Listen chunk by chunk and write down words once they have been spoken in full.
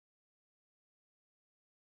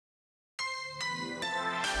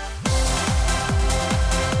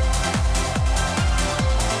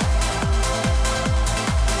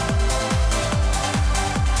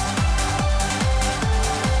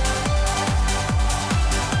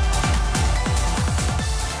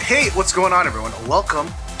Hey, what's going on, everyone? Welcome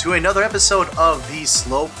to another episode of the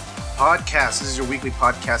Slope Podcast. This is your weekly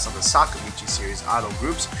podcast on the Sakurazaka series idol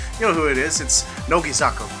groups. You know who it is. It's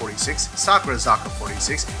Nogizaka46,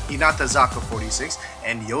 Sakurazaka46, Hinatazaka46,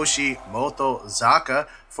 and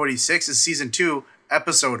Yoshimoto-zaka46. It's season 2,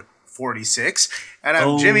 episode 46. And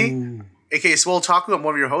I'm Jimmy, aka Swole Taku. I'm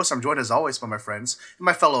one of your hosts. I'm joined as always by my friends and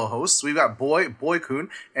my fellow hosts. We've got Boy-kun,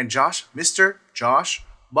 and Josh, Mr. Josh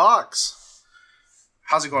Box.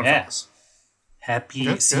 How's it going, fellas?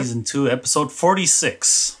 Happy season 2, episode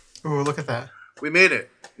 46. Ooh, look at that. We made it.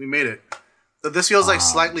 This feels like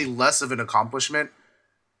slightly less of an accomplishment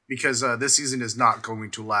because this season is not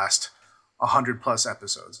going to last 100 plus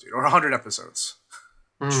episodes, dude, or 100 episodes.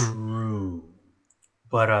 True.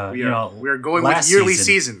 But, we're going with yearly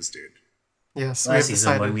seasons, dude. Yes, last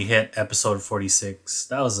season when we hit episode 46,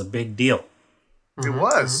 that was a big deal. It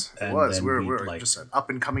was. And It was. then We're like, just an up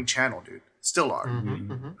and coming channel, dude. Still are.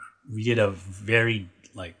 we did a very,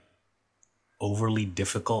 overly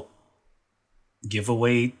difficult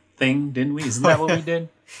giveaway thing, didn't we? Isn't that what we did?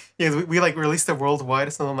 Yeah, we released it worldwide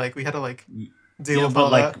or something. We had to deal with all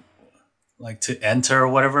but that. to enter or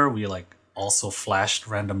whatever, we also flashed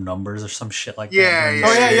random numbers or some shit like that.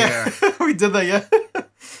 Yeah. We did that, yeah.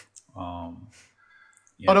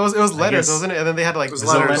 Yeah. Oh, it was letters, wasn't it? And then they had It was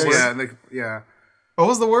letters, yeah. What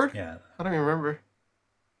was the word? Yeah. I don't even remember.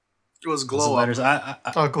 It was glow up. Letters?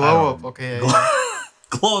 Glow up. Okay.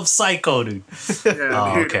 Glow of Psycho, dude. Yeah,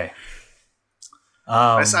 dude. Okay.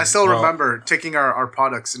 I still remember taking our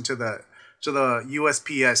products into the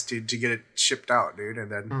USPS to get it shipped out, dude.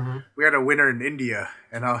 And then we had a winner in India,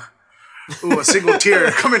 and a single tear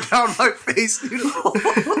coming down my face, dude.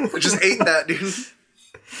 I just ate that, dude.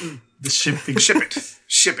 The shipping.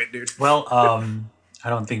 Ship it, dude. Well, I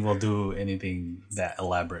don't think we'll do anything that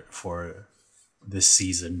elaborate for this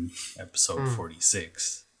season, episode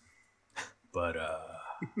 46. But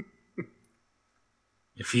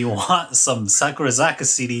if you want some Sakurazaka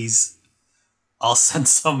CDs, I'll send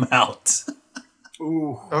some out.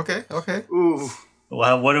 Ooh. Okay. Ooh.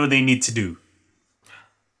 Well, what do they need to do?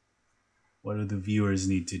 What do the viewers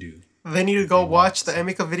need to do? They need to go watch the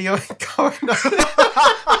Emika video and comment on it.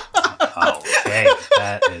 Okay,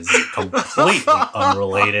 that is completely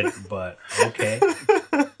unrelated, but okay.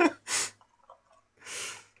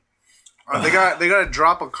 They gotta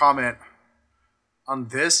drop a comment on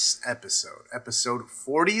this episode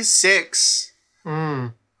 46.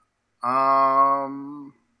 What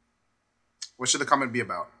should the comment be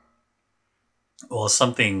about? Well,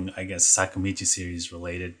 something, I guess, Sakumichi series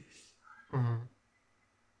related.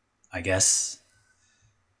 I guess.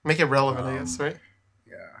 Make it relevant, I guess, right?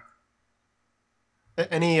 Yeah.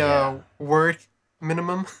 Any word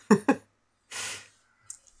minimum?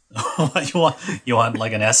 You want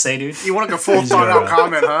like an essay, dude? You want like a full thought out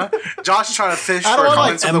comment, huh? Josh is trying to fish for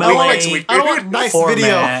comments of the week next week. I don't want nice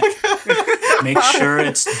format. video. Make sure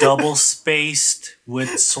it's double spaced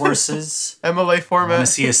with sources. MLA I format. want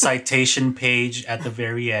to see a citation page at the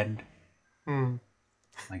very end.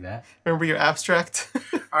 Like that. Remember your abstract?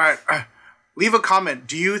 All right. Leave a comment.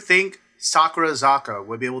 Do you think Sakurazaka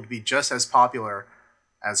would be able to be just as popular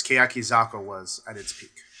as Keyakizaka was at its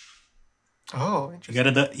peak? Oh, interesting.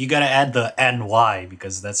 You gotta add the and why,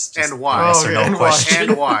 because that's just And why? yes or no and question.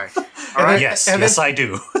 And why? All right. Yes, and yes, then- I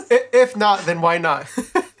do. If not, then why not?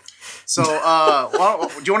 So,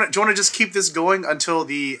 do you want to just keep this going until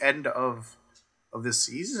the end of this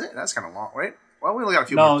season? That's kind of long, right? Well, we only got a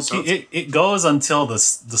few more No, episodes. it goes until the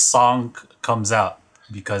song comes out,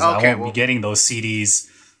 because I won't be getting those CDs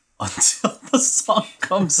until the song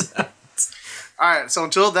comes out. All right. So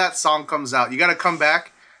until that song comes out, you got to come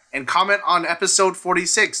back and comment on episode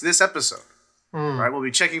 46, this episode. All right. We'll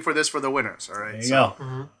be checking for this for the winners. All right. There you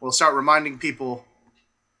go. We'll start reminding people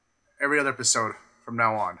every other episode from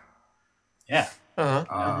now on. Yeah.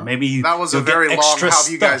 Maybe That was a you'll get very long. extra How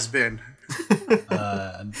have you guys stuff. been?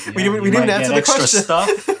 We didn't might answer get the extra question.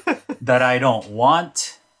 stuff that I don't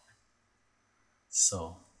want.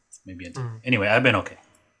 So maybe anyway, I've been okay.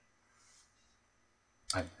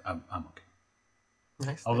 I'm okay.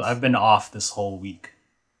 Nice. I've been off this whole week.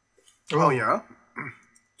 Oh yeah.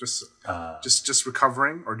 Just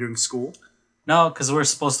recovering or doing school. No, because we're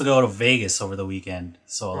supposed to go to Vegas over the weekend.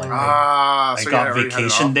 So So I you got already had it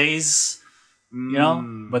vacation off. days. You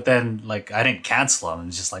know, but then I didn't cancel them.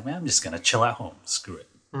 It's just like, man, I'm just gonna chill at home. Screw it.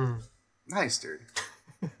 Nice, dude.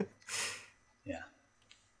 Yeah.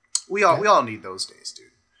 We all need those days,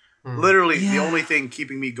 dude. Literally, the only thing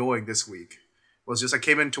keeping me going this week was just I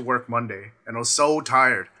came into work Monday and I was so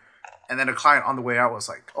tired, and then a client on the way out was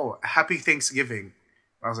like, "Oh, happy Thanksgiving."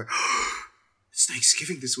 And I was like, "It's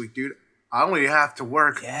Thanksgiving this week, dude. I only have to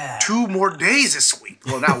work 2 more days this week.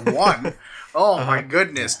 Well, not one. Oh my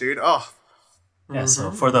goodness, dude. Oh. Yeah,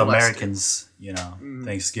 so for the Americans,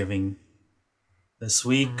 Thanksgiving this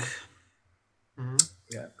week.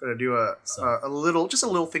 Yeah, gonna do a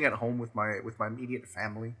little thing at home with my immediate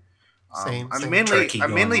family. I'm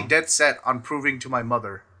mainly dead set on proving to my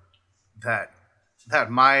mother that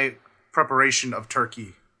my preparation of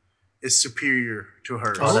turkey is superior to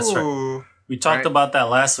hers. Oh, that's right. We talked about that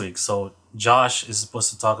last week. So Josh is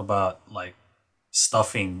supposed to talk about like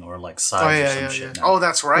stuffing or like sides or some shit. Now. Oh,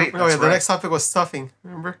 that's right. The next topic was stuffing.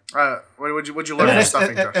 Remember? What'd you learn from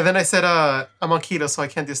stuffing, Josh? And then I said I'm on keto, so I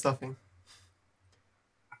can't do stuffing.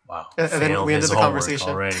 Wow. And then we ended the conversation.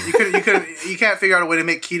 Already. You can't figure out a way to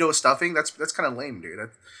make keto stuffing. That's kind of lame, dude.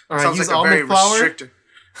 That sounds like a very restricted.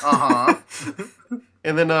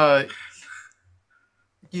 And then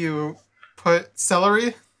you put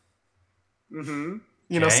celery.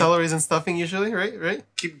 Celery's in stuffing usually, right?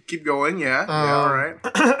 Keep going, yeah. All right.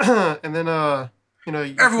 And then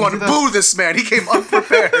everyone boo this man. He came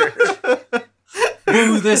unprepared.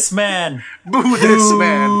 Boo this man. Boo this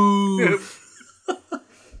man.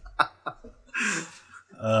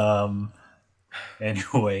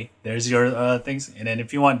 Anyway, there's your things, and then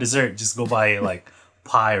if you want dessert, just go buy like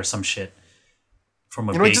pie or some shit from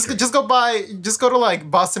a bakery. Just go to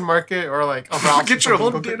like Boston Market or like get your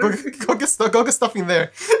own dinner. Go get stuffing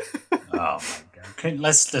there. Oh my god! Okay,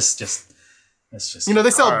 let's just. They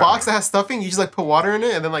sell a box that has stuffing. You just like put water in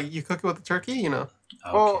it, and then like you cook it with the turkey. Okay.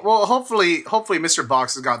 Well, hopefully, Mr.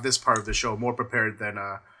 Box has got this part of the show more prepared than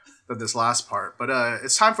this last part. But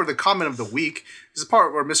it's time for the comment of the week. This is the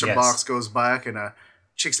part where Mr. Box goes back and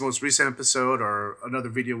checks the most recent episode or another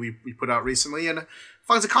video we put out recently and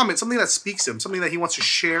finds a comment, something that speaks to him, something that he wants to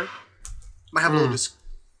share. Might have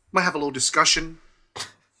a little discussion.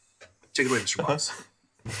 Take it away, Mr. Box.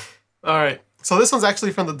 All right. So this one's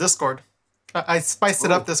actually from the Discord. I spiced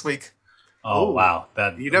it up this week. Oh wow!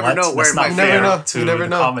 You never know where it might be. You never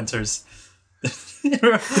know. Commenters.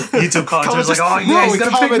 YouTube commenters like, oh yeah, he's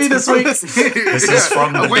gonna pick me this week. This is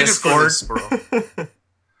from the Discord, bro.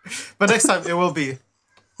 But next time it will be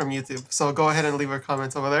from YouTube. So go ahead and leave a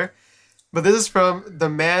comment over there. But this is from The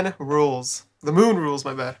Man Rules. The Moon Rules.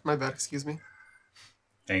 My bad. Excuse me.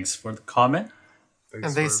 Thanks for the comment.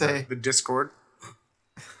 And they say the Discord.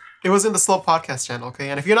 It was in the Slow Podcast channel,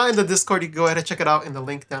 okay? And if you're not in the Discord, you can go ahead and check it out in the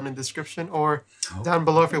link down in the description or down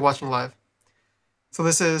below if you're watching live. So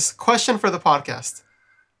this is question for the podcast.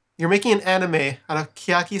 You're making an anime out of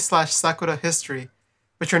Kiyaki/Sakura history,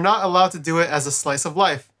 but you're not allowed to do it as a slice of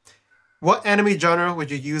life. What anime genre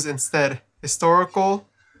would you use instead? Historical,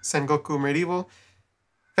 Sengoku medieval,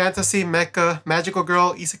 fantasy, mecha, magical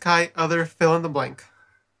girl, isekai, other, fill in the blank.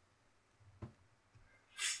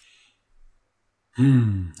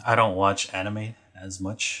 I don't watch anime as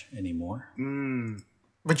much anymore.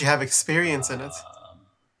 But you have experience in it.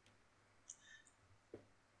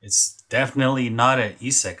 It's definitely not an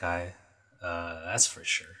isekai. That's for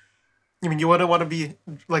sure. You mean you wouldn't want to be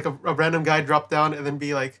like a random guy drop down and then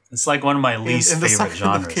be like... It's like one of my least favorite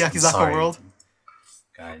genres. The Kiyakizaka world?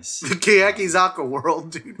 Guys. The Kiyakizaka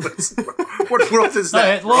world, dude. What world is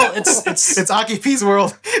that? It's Aki P's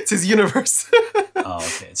world. It's his universe. Oh,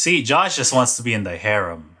 okay. See, Josh just wants to be in the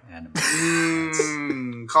harem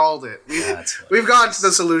anime. Called it. We've gotten to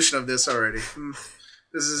the solution of this already.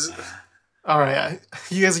 This is... All right.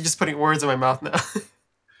 You guys are just putting words in my mouth now.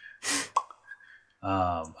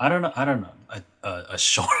 I don't know. A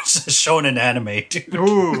shonen anime, dude.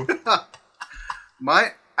 Ooh.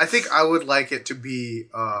 I think I would like it to be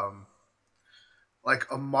like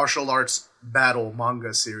a martial arts battle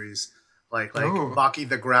manga series, like Baki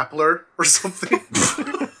the Grappler or something.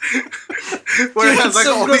 Where it has like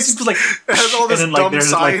all these dumb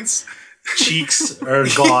science. Cheeks are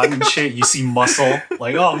gone and shit. You see muscle.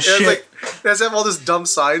 Like, oh shit. It has to have all this dumb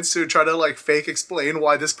science to try to like fake explain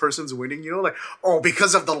why this person's winning. You know, like,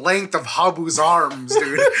 because of the length of Habu's arms,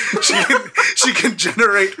 dude. she can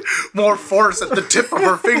generate more force at the tip of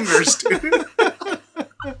her fingers, dude.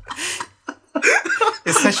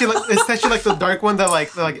 It's actually like the dark one that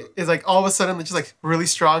like is like all of a sudden just like really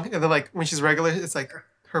strong, and then like when she's regular, it's like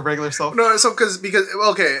her regular self. No, so because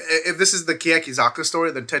if this is the Kiyakizaka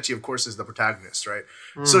story, then Techi of course is the protagonist, right?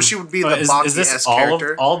 So she would be the Baki-esque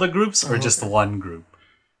character. All the groups or just one group?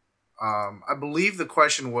 I believe the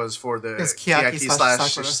question was for the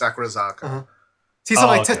Kiyaki/Sakurazaka. Kiyaki/Sakurazaka. See, so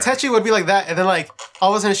like Techi would be like that, and then like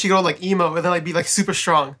all of a sudden she go like emo, and then like be like super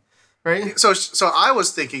strong, right? So I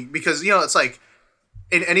was thinking, because it's like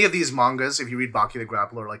in any of these mangas, if you read Baki the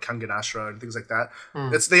Grappler or like Kangen Ashura and things like that,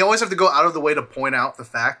 they always have to go out of the way to point out the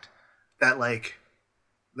fact that like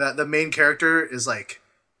that the main character is like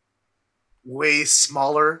way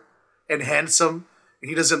smaller and handsome, and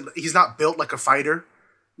he's not built like a fighter,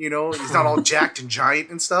 you know, he's not all jacked and giant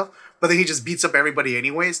and stuff, but then he just beats up everybody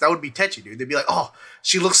anyways. That would be Techi, dude. They'd be like, oh,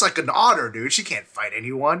 she looks like an otter, dude, she can't fight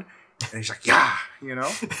anyone. And he's like, yeah, you know.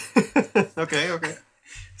 Okay.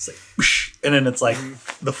 It's like, whoosh, and then it's like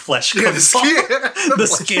the flesh comes off. The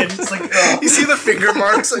skin. It's like, oh. You see the finger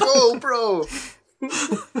marks, like, oh, bro.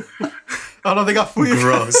 Oh no, they got food.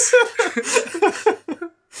 Gross.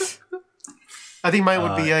 I think mine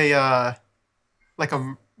would be a like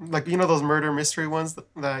you know those murder mystery ones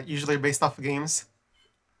that usually are based off of games.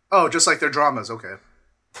 Oh, just like their dramas, okay.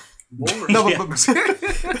 No,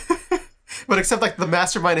 but except like the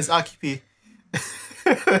mastermind is Akipi.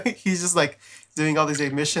 He's just like doing all these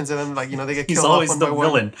missions, and then like you know they get killed. He's off always one the by one.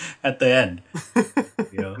 villain at the end.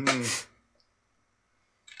 You know.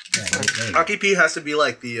 Akipi has to be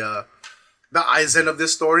like the Aizen of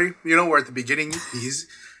this story, you know, where at the beginning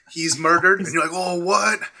he's murdered, and you're like, oh,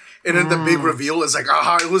 what? And then the big reveal is like,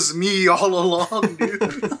 it was me all along, dude.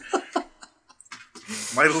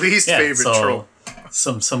 My least favorite trope.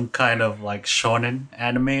 Some kind of like shonen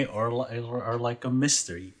anime or like a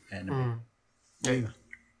mystery anime. Yeah.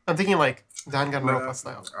 I'm thinking like Danganronpa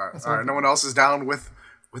style. All right, no one else is down with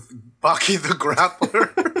Baki the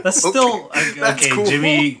Grappler. That's still okay. Cool.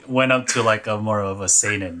 Jimmy went up to like a more of a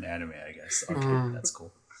seinen anime, I guess. Okay, that's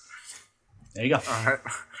cool. There you go.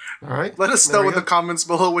 All right. Let us know in the comments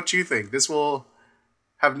below what you think. This will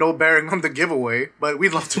have no bearing on the giveaway, but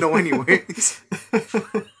we'd love to know anyways.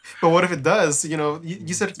 But what if it does? You know,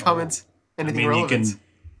 you said comment anything relevant. You can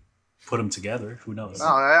put them together. Who knows? No,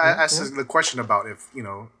 I asked the question about if, you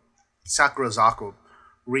know, Sakurazaka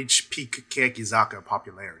reached peak Keikizaka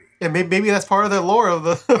popularity. Yeah, maybe that's part of the lore of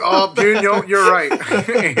the... Oh, you're right.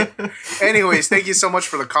 Anyways, thank you so much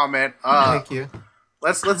for the comment. Thank you.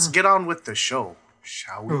 Let's get on with the show,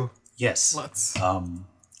 shall we? Ooh. Yes. Let's.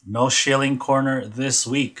 No shilling corner this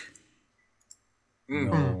week.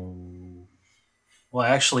 No. Well,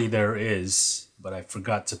 actually, there is, but I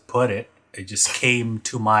forgot to put it. It just came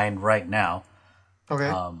to mind right now.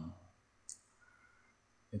 Okay.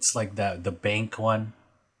 It's like the bank one.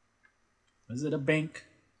 Was it a bank?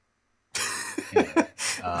 Yeah.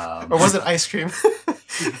 Um, or was it ice cream?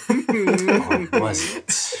 Or was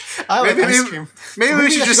it? I like ice cream. Maybe we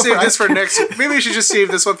should just save this for next. Maybe we should just save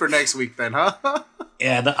this one for next week then, huh?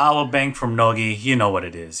 Yeah, the owl bank from Nogi. You know what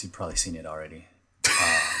it is. You've probably seen it already.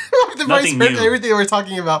 They probably heard everything we're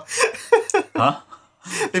talking about. Huh?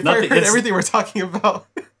 They probably heard everything we're talking about.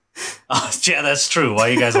 Yeah, that's true. Why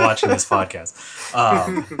are you guys watching this podcast?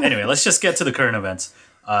 Anyway, let's just get to the current events.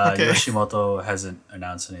 Okay. Yoshimoto hasn't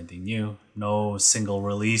announced anything new. No single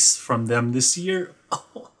release from them this year.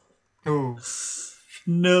 Ooh.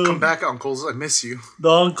 No. Come back, uncles. I miss you.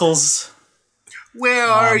 The uncles. Where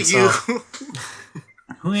are you?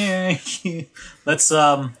 Where are you? Let's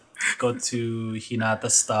go to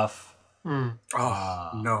Hinata stuff. Oh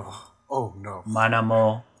no. Oh no.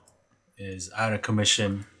 Manamo is out of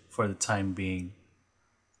commission for the time being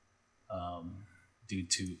due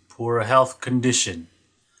to poor health condition.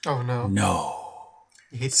 Oh no. No.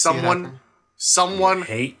 Someone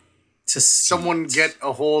hate to see someone get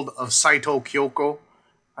a hold of Saitou Kyoko.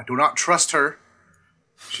 I do not trust her.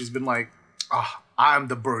 She's been like, I'm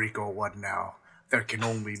the Buriko one now. There can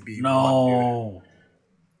only be one,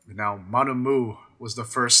 dude. Now, Manamo was the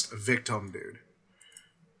first victim, dude.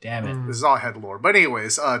 Damn it. This is all head lore. But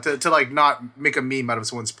anyways, to like not make a meme out of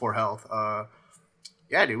someone's poor health.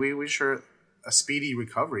 Yeah, dude, we wish her a speedy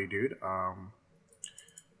recovery, dude.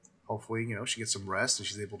 Hopefully, you know, she gets some rest and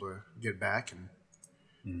she's able to get back and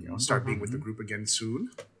you know start being with the group again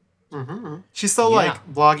soon. She's still like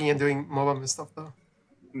blogging and doing MOBA and stuff though.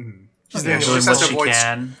 She's doing what she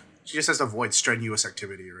can. She just has to avoid strenuous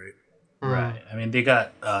activity, right? Right. I mean, they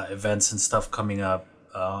got events and stuff coming up.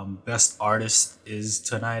 Best artist is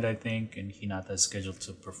tonight, I think, and Hinata is scheduled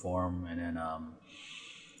to perform. And then,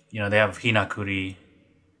 you know, they have Hinakuri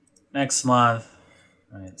next month,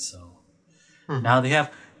 right? So now they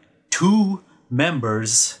have 2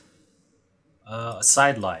 members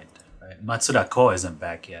sidelined. Right? Matsuda Ko isn't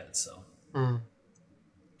back yet, so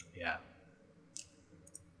yeah.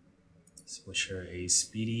 Let's wish her a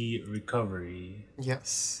speedy recovery.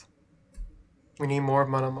 Yes. We need more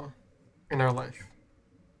Manamo in our life.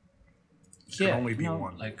 Yeah, only be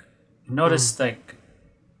one. Like, notice like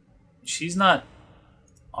she's not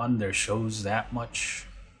on their shows that much.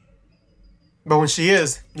 But when she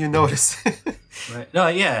is, you notice. Right? No,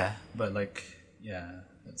 yeah, but like, yeah,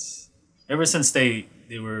 it's ever since they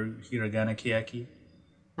were Hiragana Kiyaki.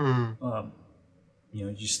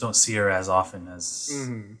 you just don't see her as often as.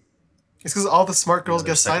 Mm-hmm. It's because all the smart girls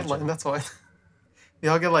get sidelined. That's why. They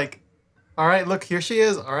all get like, all right, look, here she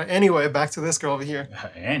is. All right, anyway, back to this girl over here.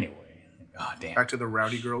 Anyway. Oh, damn. Back to the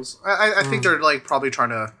rowdy girls. I think they're like probably trying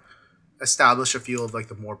to establish a few of like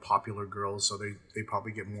the more popular girls, so they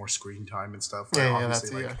probably get more screen time and stuff. Like,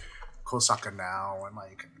 obviously, like Kosaka now and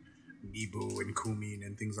like Nibu and Kumin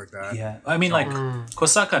and things like that. Yeah, I mean, like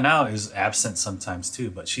Kosaka now is absent sometimes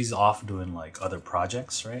too, but she's off doing like other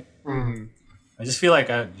projects, right? Mm-hmm. I just feel like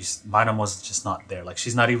Manamo's just not there. Like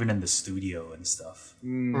she's not even in the studio and stuff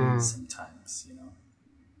sometimes, you know.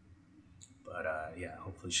 But yeah,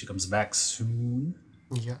 hopefully she comes back soon.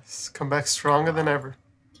 Yes, come back stronger than ever.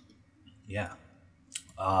 Yeah.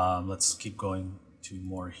 Let's keep going to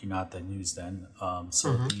more Hinata news then.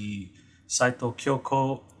 The Saitou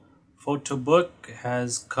Kyoko photobook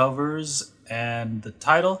has covers, and the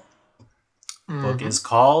title book is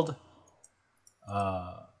called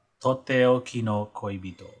Toteoki no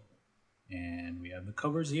Koibito. And we have the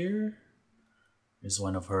covers here. There's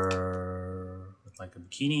one of her with like a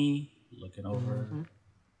bikini looking over.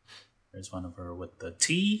 There's one of her with the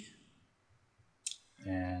tea.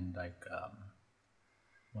 And like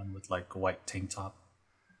one with like a white tank top.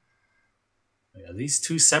 Yeah, these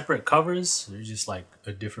two separate covers, they're just like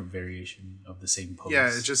a different variation of the same pose. Yeah,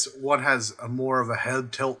 it's just one has a more of a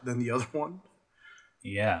head tilt than the other one.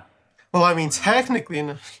 Yeah. Well, I mean, technically.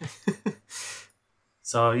 No.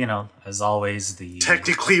 So, you know, as always,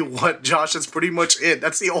 Technically what, Josh? That's pretty much it.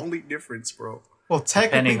 That's the only difference, bro. Well,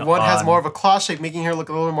 technically one has more of a claw shape, making her look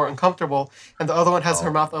a little more uncomfortable, and the other one has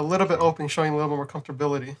her mouth a little bit open, showing a little more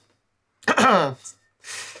comfortability. Okay.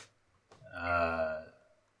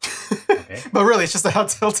 But really, it's just a head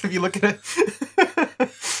tilt if you look at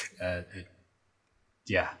it.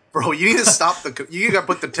 Yeah. Bro, you need to stop you gotta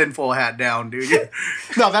put the tinfoil hat down, dude.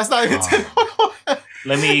 No, that's not even tinfoil hat.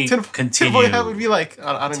 Let me continue tinfoil hat would be like,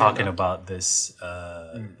 I don't talking about this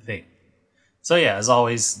thing. So yeah, as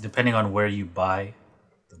always, depending on where you buy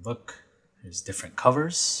the book, there's different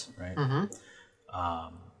covers, right?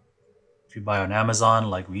 If you buy on Amazon,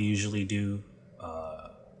 like we usually do,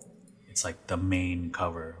 it's like the main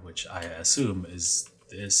cover, which I assume is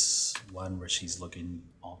this one where she's looking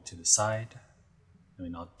off to the side. I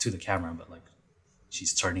mean, not to the camera, but like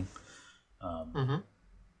she's turning. I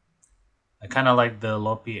kind of like the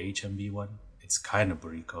Lopi HMB one. It's kind of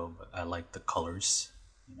burrito, but I like the colors,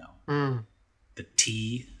 you know. The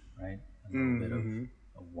tea, right? A little bit of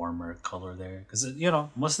a warmer color there. Because, you know,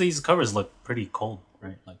 most of these covers look pretty cold,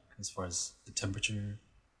 right? Like, as far as the temperature,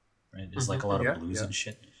 right? There's like a lot of blues and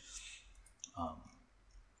shit.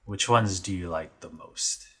 Which ones do you like the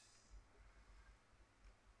most?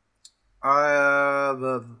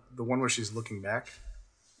 The one where she's looking back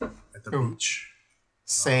at the beach.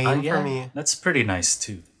 Same for me. That's pretty nice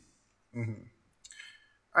too.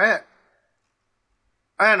 I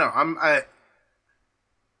don't know.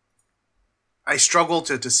 I struggle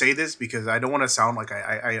to say this because I don't want to sound like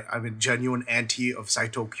I'm a genuine anti of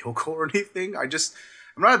Saitou Kyoko or anything. I'm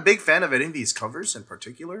not a big fan of any of these covers in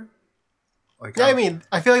particular. Like, I mean,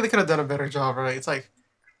 I feel like they could have done a better job, right? It's like,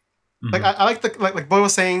 like I like the like Boy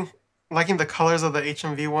was saying, liking the colors of the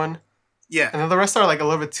HMV one. Yeah. And then the rest are like a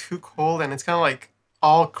little bit too cold, and it's kind of like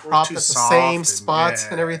all cropped at the same spots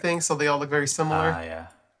and everything, so they all look very similar. Yeah.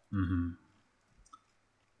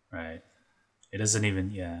 Right. It doesn't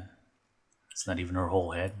even. It's not even her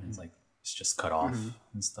whole head. It's like it's just cut off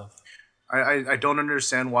and stuff. I don't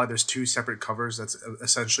understand why there's two separate covers. That's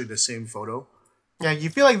essentially the same photo. Yeah,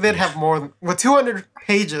 you feel like they'd have more. With 200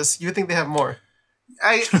 pages, you would think they have more.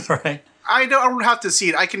 Right. I don't have to see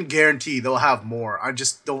it. I can guarantee they'll have more. I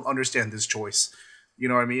just don't understand this choice. You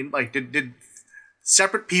know what I mean? Like, did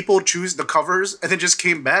separate people choose the covers and then just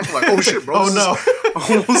came back like, oh shit, bro. Oh no.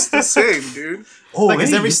 Almost the same, dude. Oh, like,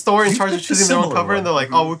 is every store in charge of choosing their own cover? And they're like,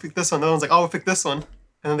 oh, we picked this one. The other one's like, oh, we picked this one.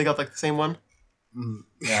 And then they got like the same one.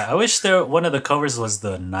 Yeah, I wish one of the covers was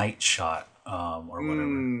the night shot. Or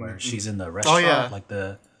whatever, where she's in the restaurant, like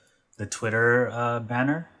the Twitter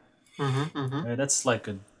banner. Right, that's like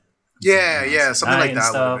a something like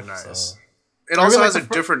that would have been nice. So. It also has a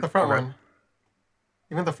different the front one.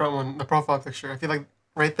 Even the front one, the profile picture. I feel like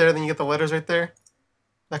right there, then you get the letters right there.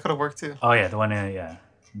 That could have worked too. Oh yeah, the one in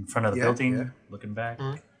front of the building, looking back.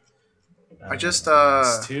 I just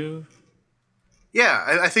nice too.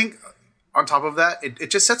 Yeah, I think on top of that, it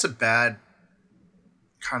just sets a bad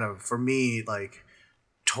kind of, for me, like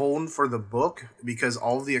tone for the book, because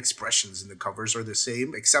all of the expressions in the covers are the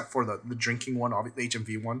same except for the drinking one, the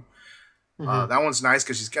HMV one. That one's nice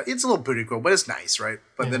because it's a little pretty cool, but it's nice, right?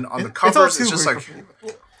 But then on the covers, it's just like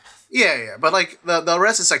Yeah. But like the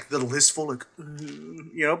rest is like the listful, like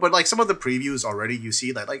But like some of the previews already, you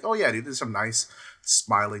see that like, oh yeah, dude, there's some nice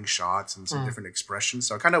smiling shots and some different expressions.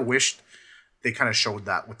 So I kind of wished they kind of showed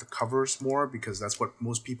that with the covers more, because that's what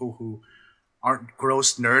most people who aren't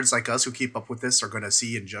gross nerds like us who keep up with this are going to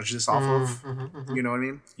see and judge this off of. You know what I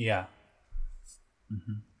mean? Yeah.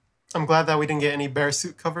 I'm glad that we didn't get any bear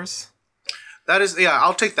suit covers. That is, yeah,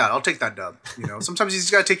 I'll take that. I'll take that dub. Sometimes you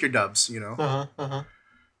just got to take your dubs, Yeah.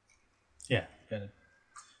 Gotta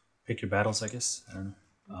pick your battles, I guess. I don't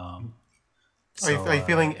know. Are you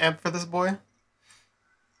feeling amped for this boy?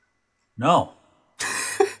 No.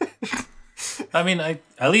 I mean,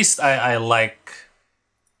 at least I like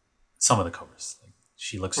some of the covers. Like,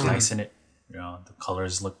 she looks nice in it. The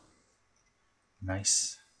colors look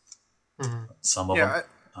nice. Some of them.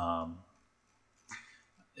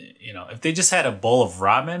 If they just had a bowl of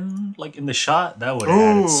ramen like in the shot, that would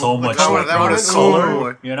add so much color. That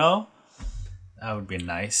would be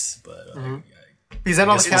nice. But because then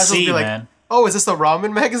all the casuals be like, man. Oh, is this a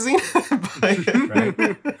ramen magazine? Right.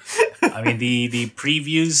 I mean, the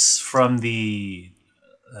previews from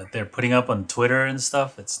they're putting up on Twitter and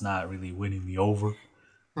stuff, it's not really winning me over.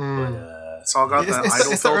 But, it's all got the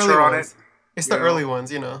idol filter on it. It's the early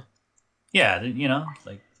ones, Yeah,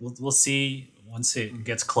 like we'll see once it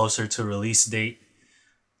gets closer to release date.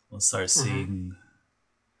 We'll start seeing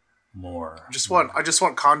more. I just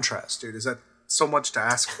want contrast, dude. Is that so much to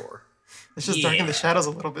ask for? It's just darken the shadows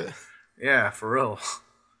a little bit. Yeah, for real.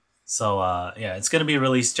 So it's gonna be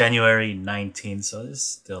released January 19th. So it's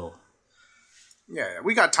still. Yeah,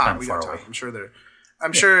 we got time. We got time.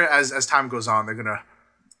 I'm sure as time goes on, they're gonna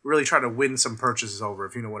really try to win some purchases over,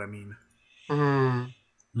 if you know what I mean.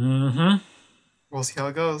 We'll see how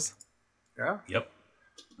it goes. Yeah. Yep.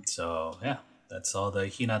 So that's all the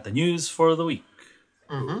Hinata news for the week.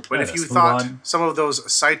 But if you thought some of those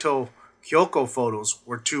Saitou Kyoko photos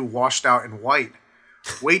were too washed out and white,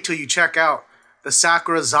 wait till you check out the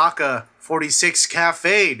Sakurazaka46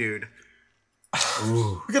 Cafe, dude.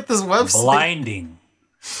 Ooh, look at this website. Blinding.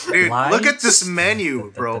 Dude, look at this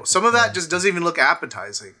menu, bro. Some of that just doesn't even look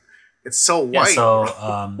appetizing. It's so white. Yeah, so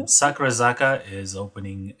Sakurazaka is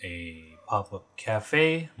opening a pop-up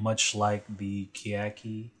cafe, much like the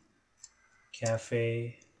Kiyaki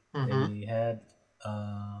Cafe that we had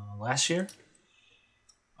last year.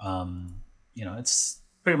 It's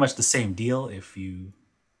pretty much the same deal if you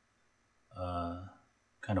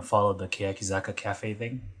kind of follow the Kiyakizaka Cafe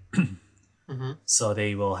thing. So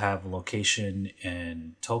they will have a location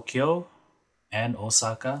in Tokyo and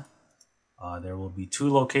Osaka. There will be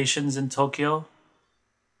 2 locations in Tokyo.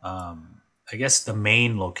 I guess the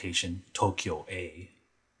main location, Tokyo A,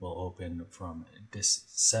 will open from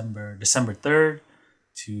December 3rd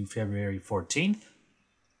to February 14th.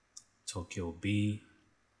 Tokyo B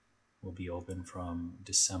will be open from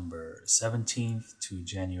December 17th to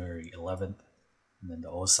January 11th. And then the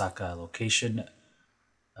Osaka location,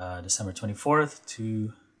 December 24th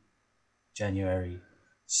to January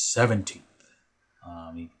 17th.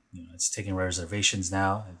 It's taking reservations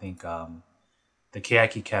now. I think the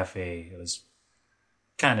Kiyaki Cafe, it was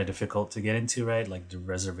kind of difficult to get into, right? Like the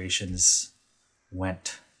reservations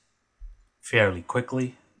went fairly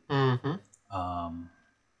quickly.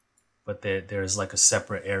 But there's like a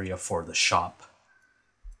separate area for the shop.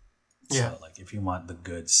 Yeah. So like if you want the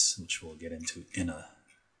goods, which we'll get into in a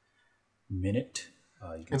minute,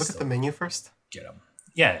 you can look at the menu first. Get them.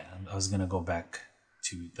 Yeah, I was gonna go back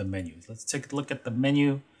to the menu. Let's take a look at the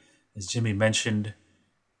menu. As Jimmy mentioned,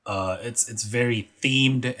 it's very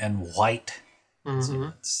themed and white.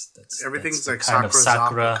 That's everything's that's like kind of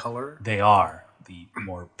Sakura color. They are the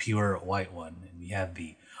more pure white one, and we have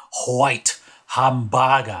the white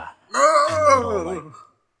hamburger. Like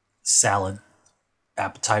salad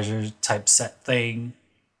appetizer type set thing.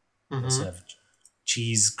 We also have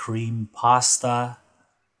cheese cream pasta.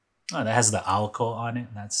 Oh, that has the alco on it.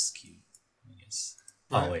 That's cute, I guess.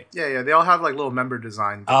 Oh wait. Yeah. They all have like little member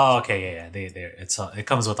design. Oh, okay. Yeah. It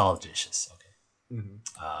comes with all the dishes. Okay.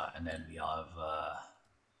 And then we all have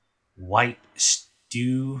white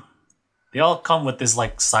stew. They all come with this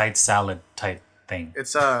like side salad type thing.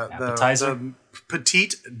 It's appetizer. the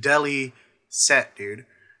petite deli set, dude.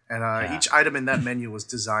 And each item in that menu was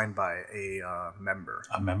designed by a member.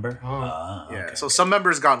 A member? Oh. Yeah. Okay, So some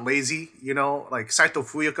members got lazy, like Saitou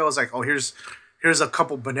Kyoko was like, "Oh, here's a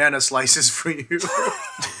couple banana slices for you."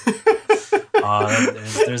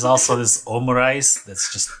 There's also this omurice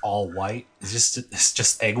that's just all white. It's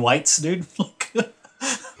just egg whites, dude.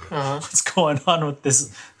 What's going on with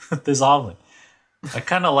this omelet? I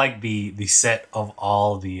kind of like the set of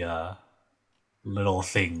all the little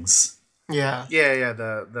things. Yeah. Yeah.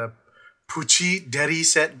 The Puchi deri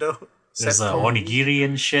set do. There's a onigiri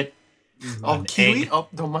and shit. Oh, kiwi? Oh,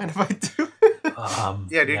 don't mind if I do.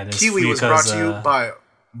 Yeah, dude. Kiwi was brought to you by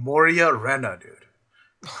Moria Rena, dude.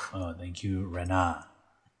 Oh, thank you, Rena.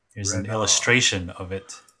 Here's an illustration of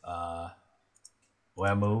it.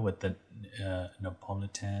 Wemu with the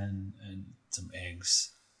Napolitan and some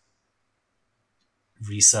eggs.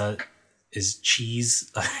 Risa is cheese.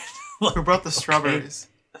 Who brought the strawberries?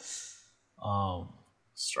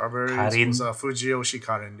 Strawberries Karin. was Fujiyoshi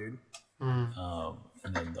Karin, dude.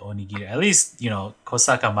 And then the onigiri. At least,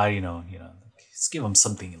 Kosaka Marino, just give them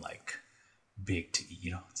something like big to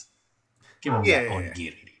eat, Give them that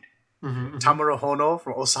onigiri. Tamura Hono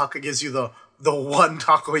from Osaka gives you the one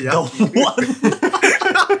takoyaki. The one.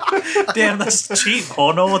 Damn, that's cheap.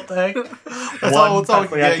 Hono, what the heck? That's all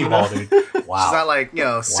takoyaki ball, dude. Wow. It's not like,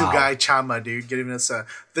 Sugai Chama, dude, giving us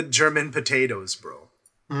the German potatoes, bro.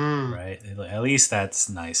 Right? At least that's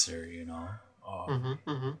nicer,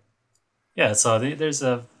 Yeah, so there's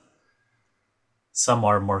some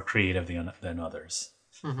are more creative than others.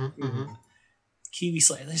 Kiwi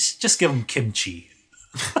slice. Let's just give them kimchi.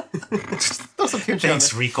 Throw some kimchi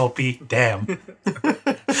Thanks, on there. Rikopi. Damn.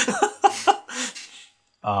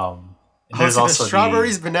 And There's also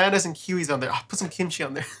strawberries, bananas, and kiwis on there. I'll put some kimchi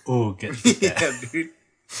on there. Ooh, get Yeah, that. dude.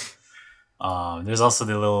 There's also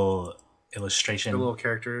the little illustration. The little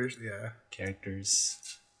characters, yeah. Characters.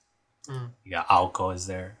 You got Aoko is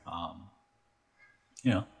there.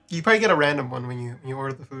 You probably get a random one when you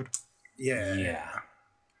order the food. Yeah.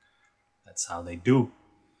 That's how they do.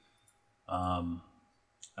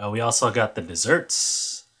 We also got the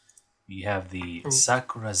desserts. We have the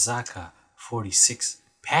Sakurazaka46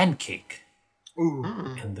 pancake. Ooh.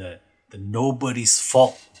 And the nobody's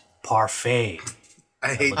fault parfait.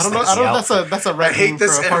 I hate I don't know if that's a right I hate name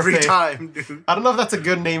this for a every parfait. time, dude. I don't know if that's a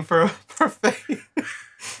good name for a parfait.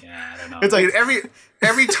 Yeah, I don't know. It's like Dude,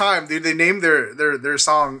 every time, dude, they name their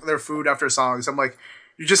food after songs. I'm like,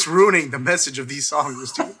 you're just ruining the message of these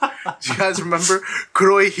songs, dude. Do you guys remember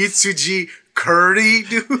Kuroi Hitsuji Curry,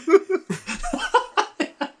 dude?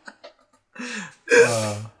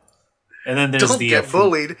 And then there's Don't get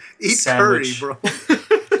bullied. Eat sandwich. curry,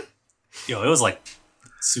 bro. Yo, it was like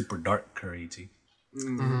super dark curry too.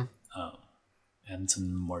 And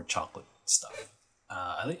some more chocolate stuff.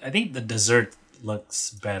 I think the dessert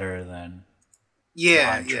looks better than the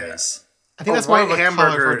entrees. I think A that's more of white a color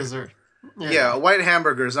hamburger. for dessert. Yeah, a white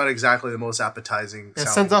hamburger is not exactly the most appetizing. It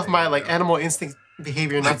sends off my animal instinct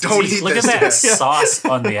behavior. Not to don't eat. eat Look at this, that yeah. sauce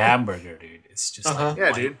on the hamburger, dude. It's just like Yeah,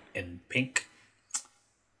 white dude. and pink.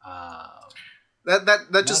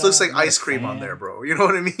 That just looks like ice cream on fan. there, bro. You know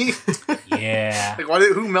what I mean? Yeah. Like,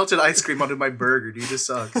 who melted ice cream onto my burger, dude? This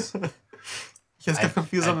sucks. You guys get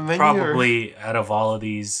confused on the menu. Probably out of all of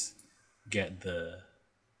these, get the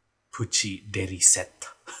Puchi deri set.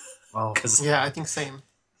 Oh, Yeah, I think same.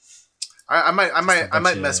 I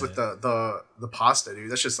might mess of- with the pasta, dude.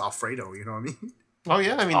 That's just Alfredo. You know what I mean? Oh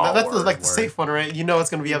yeah, I mean Oh, that's word, like the word. safe one, right? You know it's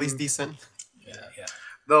gonna be at least decent. Yeah.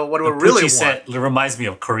 Though what I The really Puchi want. set reminds me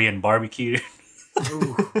of Korean barbecue.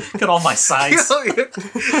 Look at all my sides.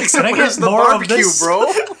 Except I where's get the more of barbecue, this? bro?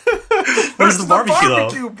 Where's the barbecue,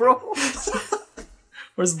 barbecue, bro?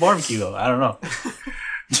 Where's the barbecue though? I don't know.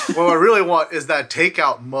 What I really want is that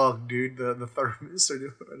takeout mug, dude. The thermos or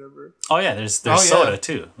whatever. Oh yeah, there's Oh, yeah. soda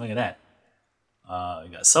too. Look at that. We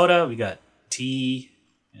got soda, we got tea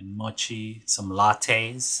and mochi, some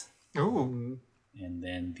lattes, Ooh, and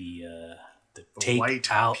then the The take white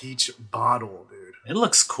out. peach bottle, dude. It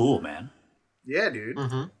looks cool, man. Yeah, dude.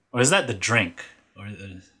 Or is that the drink? Or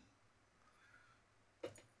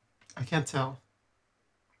I can't tell.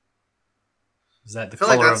 is that the feel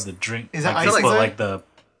like color that's- of the drink? Is that like ice they put inside? like the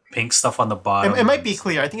pink stuff on the bottom? It might be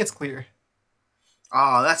clear. I think it's clear.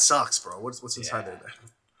 Oh, that sucks, bro. What's inside Yeah. there?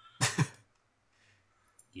 Then?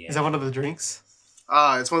 Yeah. Is that one of the drinks?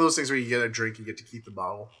 It's one of those things where you get a drink, you get to keep the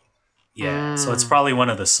bottle. Yeah, so it's probably one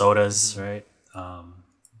of the sodas, right? But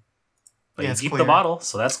Yeah, you it's keep clear. the bottle,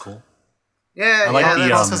 so that's cool. Yeah, I like yeah, the, It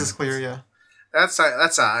that's, says it's clear. Yeah. that's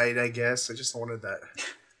alright, I guess. I just wanted that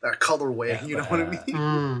colorway. Yeah, you know but, what I mean?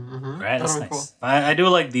 Mm-hmm. Right, that's That'd nice. be cool. I do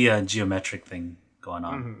like the geometric thing going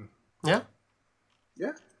on. Yeah.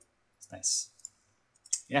 Yeah. It's nice.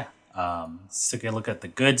 Yeah. Let's take a look at the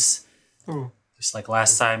goods. Ooh. Just like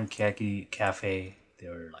last time, Kaki Cafe, there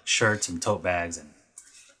were like shirts and tote bags and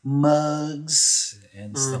mugs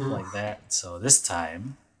and stuff like that. So this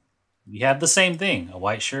time, we have the same thing: a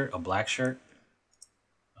white shirt, a black shirt,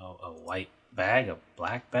 a white bag, a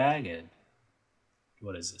black bag, and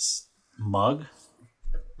what is this? Mug.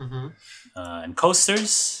 And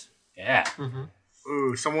coasters. Yeah.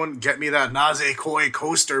 Ooh, someone get me that Naze Koi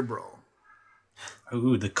coaster, bro.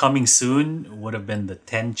 Ooh, the coming soon would have been the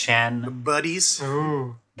Ten-chan. The Buddies.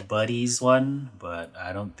 Ooh. Buddies one, but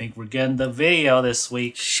I don't think we're getting the video this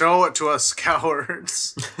week. Show it to us,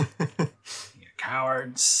 cowards. You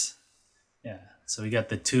cowards. Yeah, so we got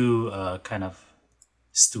the two kind of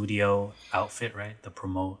studio outfit, right? The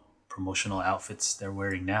promotional outfits they're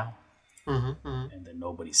wearing now. And then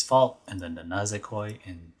Nobody's Fault, and then the Nazekoi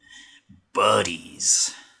and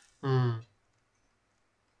Buddies. Oh,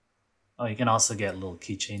 you can also get little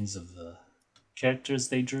keychains of the characters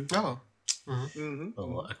they drew. Oh.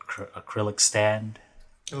 Little acrylic stand.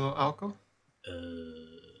 A little alcohol.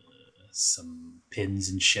 Some pins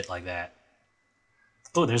and shit like that.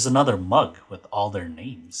 Oh, there's another mug with all their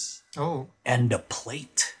names. Oh. And a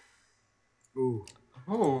plate. Ooh.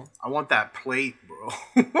 Oh. I want that plate, bro.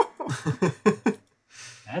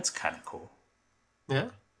 That's kind of cool. Yeah.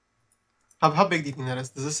 How big do you think that is?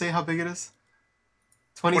 Does it say how big it is?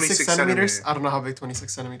 26 centimeters? I don't know how big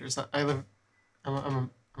 26 centimeters. I'm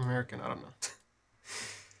American. I don't know.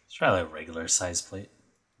 Let's try like a regular size plate.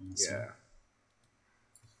 Yeah.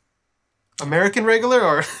 American regular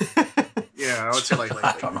or? Yeah, I would say like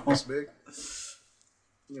I don't know. this big.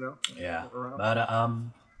 You know. Yeah, Around. but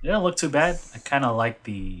it didn't look too bad. I kind of like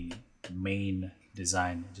the main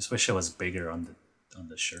design. Just wish it was bigger on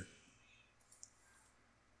the shirt.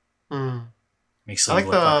 Makes it I like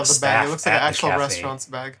look like the bag. It looks like an actual restaurant's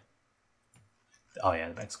bag. Oh yeah,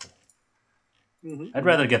 the bag's cool. I'd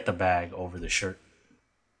rather get the bag over the shirt.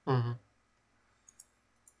 All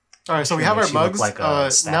right, so we have our mugs. Like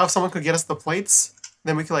now, if someone could get us the plates,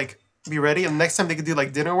 then we could like be ready. And next time they could do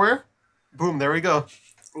like dinnerware. Boom! There we go.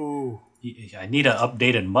 Ooh. I need an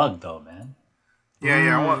updated mug though, man.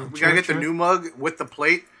 Yeah. We gotta get the new mug with the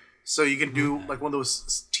plate, so you can do like one of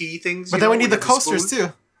those tea things. But then we need the coasters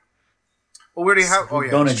too. Well, we already have. Oh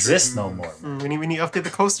yeah, don't exist no more. We need to update the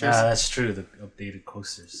coasters. Yeah, that's true. The updated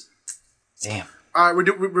coasters. Damn. All right, we're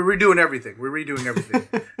redoing everything. We're redoing everything.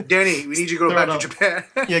 Danny, we need you to go back to Japan.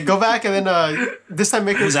 Yeah, go back and then this time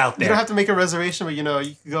make Who's out there? You don't have to make a reservation, but you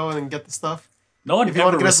can go and get the stuff. No one if you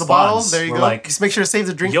want to get us the bottle, there you go. Like, just make sure to save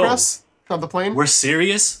the drink for us on the plane. We're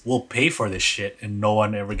serious. We'll pay for this shit, and no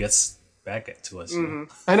one ever gets back to us.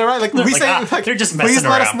 I know, right? Like we say, they're just messing please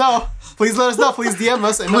around. let us know. Please let us know. Please DM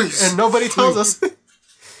us, and nobody tells us.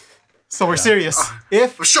 So we're serious. We're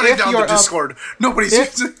shutting down the Discord. Nobody's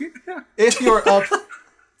using it. If you're up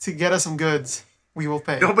to get us some goods, we will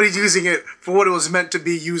pay. Nobody's using it for what it was meant to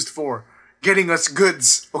be used for. Getting us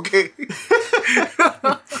goods, okay?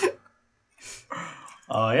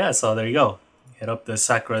 Oh, yeah, so there you go. Hit up the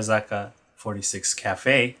Sakurazaka46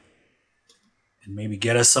 Cafe and maybe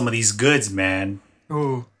get us some of these goods, man.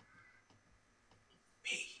 Ooh.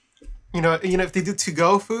 If they do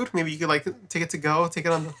to-go food, maybe you could like take it to go, take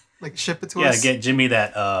it on, like ship it to us. Yeah, get Jimmy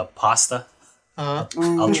that pasta.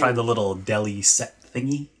 I'll try the little deli set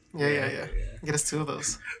thingy. Yeah. Get us 2 of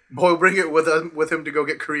those. Boy, bring it with him to go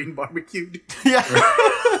get Korean barbecue. Yeah.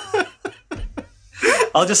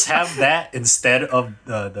 I'll just have that instead of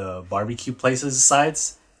the barbecue place's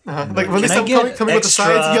sides. Like when they start coming with the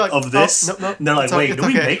sides, you're like, of this? Oh, no. And they're like, wait, do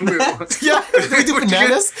we make that? Yeah, we do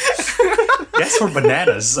bananas. Yes, for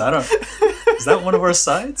bananas. Is that one of our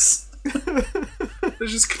sides? They're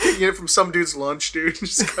just getting it from some dude's lunch, dude.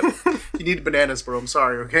 You need bananas, bro. I'm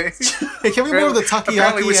sorry, okay? Hey, can we more of the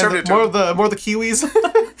takoyaki and more of the kiwis?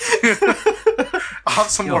 I'll have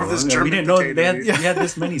some more of this German. We didn't know we had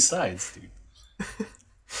this many sides, dude.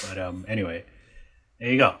 But anyway, there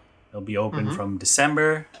you go. It'll be open from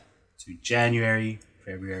December to January,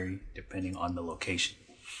 February, depending on the location.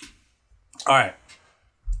 All right.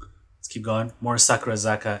 Let's keep going. More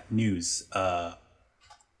Sakurazaka news.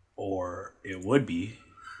 Or it would be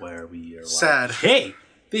where we are sad. Like, hey,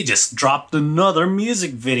 they just dropped another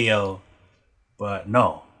music video. But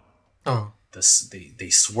no. Oh. They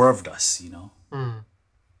swerved us, They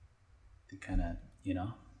kind of,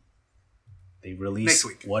 They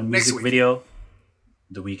released one music video.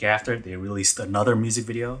 The week after, they released another music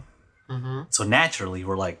video. So naturally,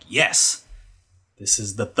 we're like, yes, this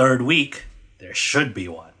is the 3rd week. There should be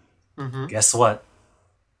one. Guess what?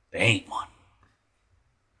 There ain't one.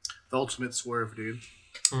 The ultimate swerve, dude.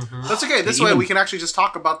 That's okay. This way, we can actually just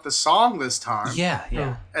talk about the song this time. Yeah.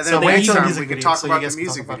 And then next time, we can talk about the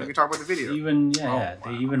music video. We can talk about the video.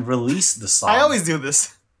 They even released the song. I always do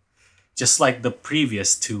this. Just like the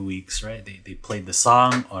previous 2 weeks, right? They played the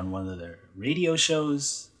song on one of their radio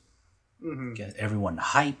shows. Get everyone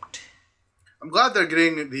hyped. I'm glad they're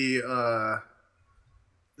getting the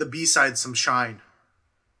B-side some shine.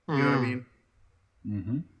 You know what I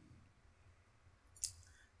mean?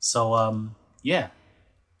 So, yeah.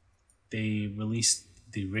 They released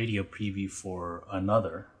the radio preview for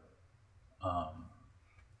another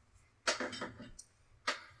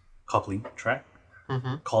coupling track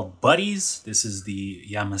called Buddies. This is the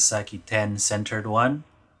Yamasaki 10 centered one.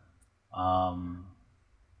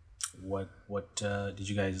 What did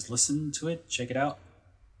you guys listen to it? Check it out.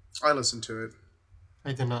 I listened to it.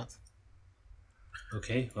 I did not.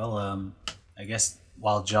 Okay, well, I guess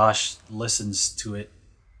while Josh listens to it,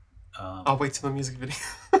 I'll wait till the music video.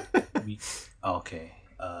 Okay.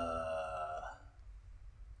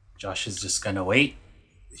 Josh is just gonna wait.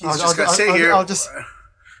 He's just gonna sit here,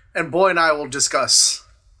 and Boy and I will discuss.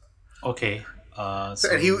 Okay.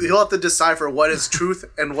 And he'll have to decipher what is truth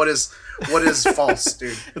and what is false,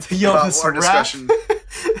 dude. Yo, about this our rap. discussion.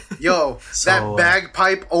 Yo, that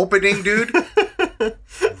bagpipe opening, dude.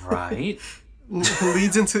 Right.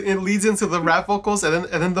 leads into the rap vocals, and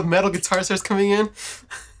then the metal guitar starts coming in.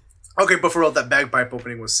 Okay, but for real, that bagpipe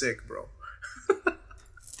opening was sick, bro.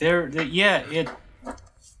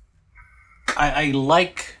 I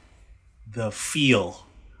like the feel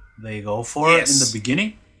they go for in the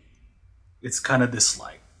beginning. It's kind of this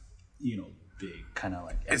big kind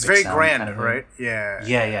of it's very grand, kind of right? Yeah.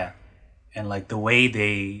 Yeah. And like the way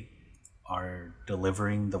they are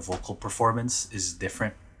delivering the vocal performance is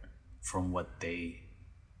different from what they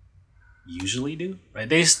usually do, right?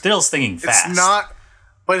 They're still singing fast.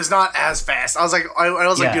 It's not as fast. I was like,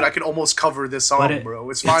 dude, I could almost cover this song, bro.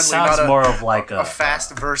 It's finally not more of like a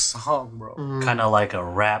fast verse song, bro. Kind of like a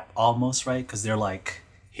rap almost, right? Because they're like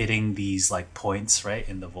hitting these like points, right,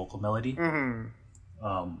 in the vocal melody.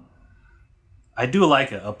 I do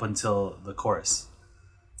like it up until the chorus.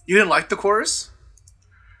 You didn't like the chorus?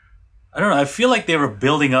 I don't know. I feel like they were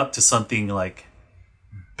building up to something like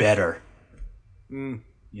better. You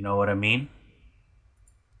know what I mean?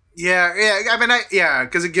 Yeah. I mean,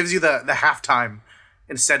 because it gives you the halftime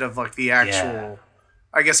instead of like the actual.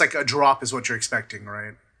 I guess like a drop is what you're expecting,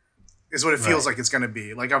 right? Is what it feels like it's gonna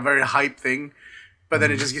be, like a very hype thing, but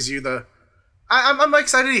then it just gives you the. I'm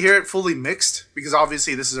excited to hear it fully mixed because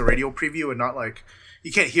obviously this is a radio preview and not like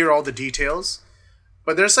you can't hear all the details.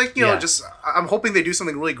 But there's like just I'm hoping they do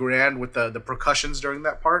something really grand with the percussions during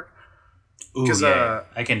that part. Because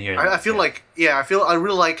I can hear that. I feel like I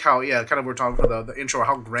really like how kind of we're talking for the intro,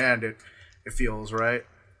 how grand it feels, right?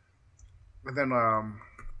 And then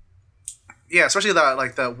especially that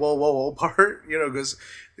like the whoa whoa whoa part, because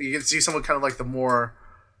you can see someone kind of like the more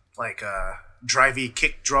like drivey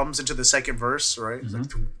kick drums into the second verse, right? It's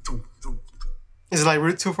like, thum, thum, thum. Is it like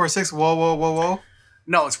Route 246? Whoa whoa whoa whoa.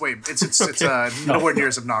 No, it's nowhere near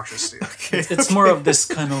as obnoxious. Dude. Okay. It's more of this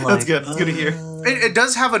kind of like. That's good. It's good to hear. It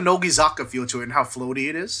does have a Nogizaka feel to it and how floaty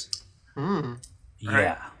it is. Yeah.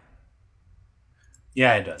 Right?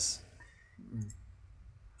 Yeah, it does.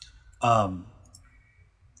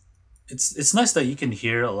 It's nice that you can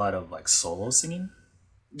hear a lot of like solo singing.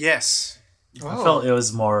 Yes. I felt it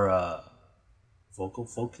was more vocal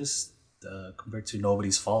focused compared to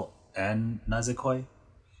Nobody's Fault and Nazekoi.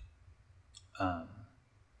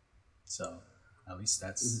 So at least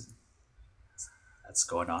that's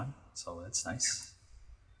going on. So that's nice.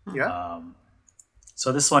 Yeah.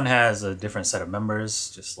 So this one has a different set of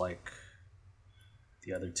members, just like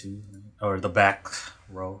the other two, or the back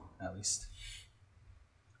row at least.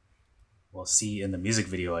 We'll see in the music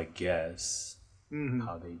video, I guess,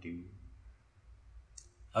 how they do.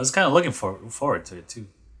 I was kind of looking forward to it too.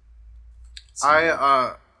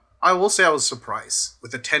 I will say I was surprised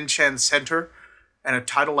with a 10-chan center and a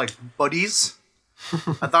title like Buddies.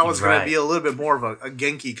 I thought it was going to be a little bit more of a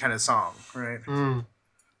Genki kind of song, right?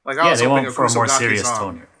 Like I was hoping for a more serious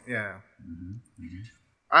song. tone. Yeah.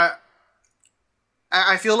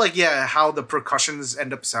 I feel like how the percussions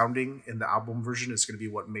end up sounding in the album version is going to be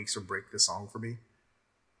what makes or break the song for me.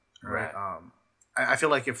 Right. I feel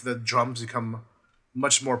like if the drums become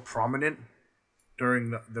much more prominent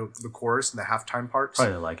during the chorus and the halftime parts,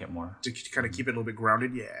 probably like it more to kind of keep it a little bit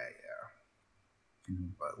grounded. Yeah.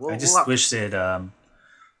 But I just wish it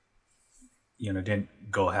didn't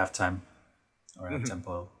go halftime or half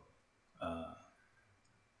tempo. I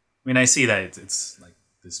mean, I see that it's like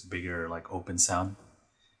this bigger like open sound,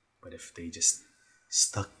 but if they just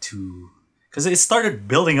stuck to, because it started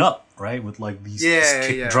building up, right, with like these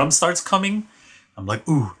drum starts coming, I'm like,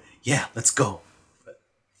 ooh, yeah, let's go.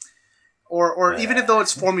 Or even if though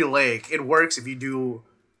it's formulaic, it works if you do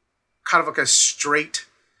kind of like a straight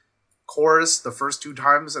chorus the first two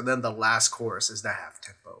times, and then the last chorus is the half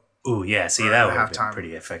tempo. Ooh, yeah. See, that would have been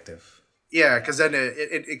pretty effective. Yeah, because then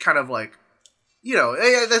it kind of like,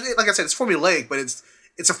 like I said, it's formulaic, but it's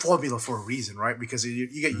a formula for a reason, right? Because you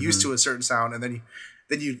get used to a certain sound, and then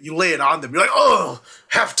you lay it on them. You're like, oh,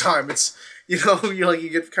 halftime. It's you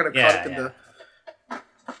get kind of caught up in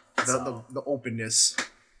the openness.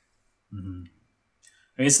 Mm-hmm.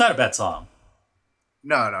 I mean, it's not a bad song.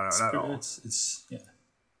 No, not at all. It's yeah.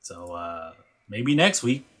 So maybe next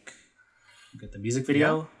week we'll get the music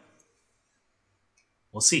video. Yeah.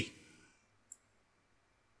 We'll see.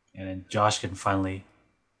 And then Josh can finally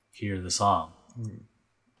hear the song.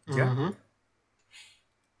 Yeah. Mm-hmm.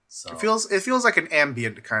 So it feels like an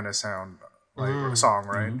ambient kind of sound, like song,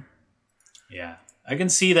 right? Mm-hmm. Yeah, I can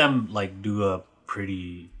see them like do a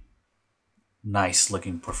pretty nice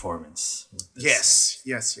looking performance. With this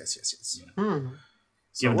yes. Yeah. Mm.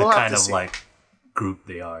 So given the kind of like group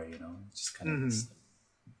they are, just kind of this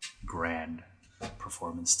grand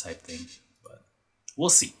performance type thing. But we'll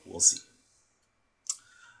see.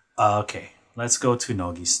 Okay, let's go to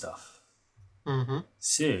Nogi stuff. Mm-hmm.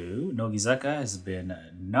 So, Nogizaka has been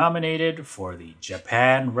nominated for the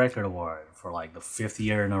Japan Record Award for like the 5th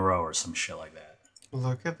year in a row or some shit like that.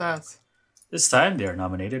 Look at that. This time they're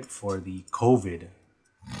nominated for the COVID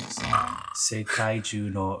song,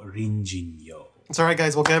 Seikaiju no Rinjin Yo. It's alright,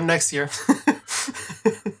 guys. We'll get him next year.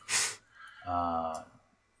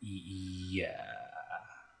 Yeah.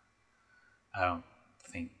 I don't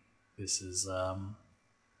think this is...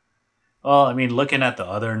 Well, I mean, looking at the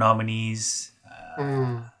other nominees,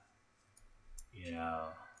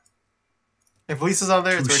 if Lisa's on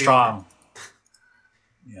there, too it's already strong.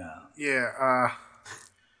 Yeah.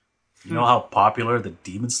 You know how popular the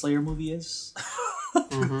Demon Slayer movie is?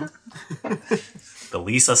 The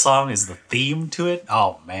Lisa song is the theme to it.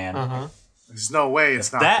 Oh man, there's no way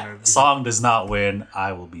it's not. That song does not win,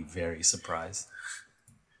 I will be very surprised.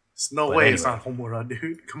 There's no way it's not Homura,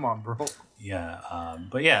 dude. Come on, bro. Yeah,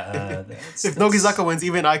 but yeah, if Nogizaka wins,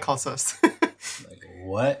 even I call sus. Like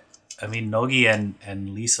what? I mean, Nogi and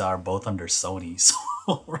Lisa are both under Sony, so.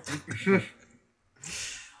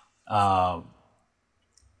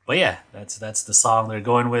 But yeah, that's the song they're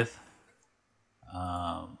going with.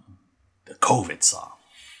 The COVID song,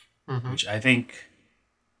 which I think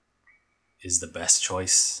is the best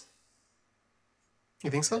choice. You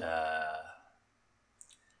think so?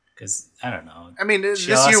 Because I don't know. I mean, this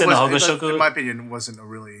year was, in my opinion, wasn't a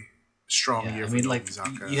really strong year. I mean, for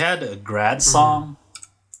Nogizaka. You had a grad song,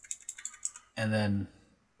 and then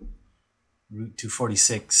Route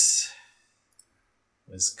 246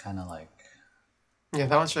 was kind of like. Yeah,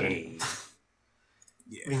 that one should be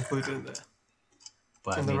included in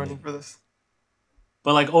the running for this.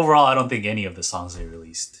 But like overall, I don't think any of the songs they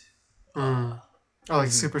released are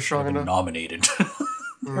like super strong enough. Nominated.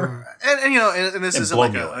 And this isn't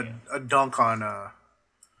like a dunk on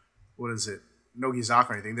what is it, Nogizaka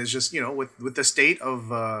or anything. There's just with the state of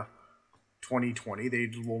 2020, they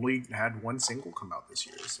only had one single come out this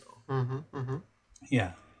year. So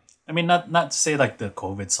yeah. I mean, not to say like the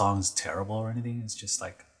COVID song's terrible or anything. It's just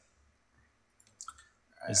like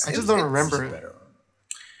I just don't remember it. Better.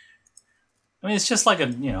 I mean, it's just like a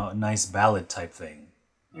nice ballad type thing.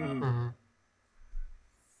 But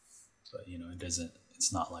it doesn't.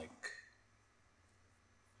 It's not like.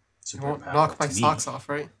 It won't knock my socks off,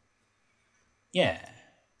 right? Yeah.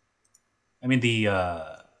 I mean, the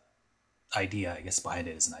idea, I guess, behind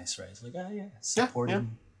it is nice, right? It's like,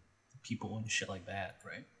 supporting people and shit like that,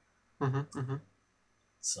 right?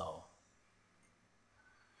 So,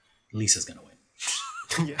 Lisa's gonna win.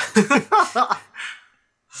 Yeah.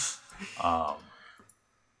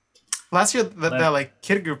 Last year, that like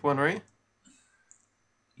kid group won, right?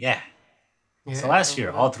 Yeah. So last year,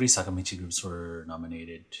 all 3 Sakamichi groups were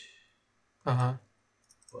nominated. But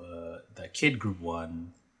the kid group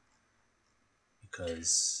won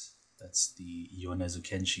because that's the Yonezu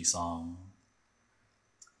Kenshi song.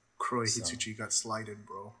 Kuroi Hitsuchi got slided,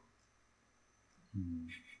 bro. I'm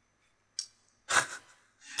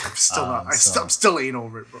still not. I'm still ain't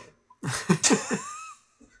over it, bro.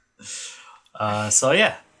 So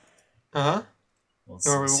yeah. We'll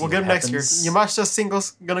get them next year. Yamashita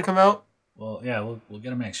single's gonna come out. Well, yeah, we'll get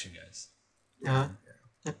them next year, guys.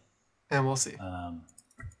 And we'll see. All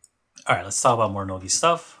right, let's talk about more Nogi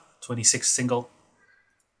stuff. 26th single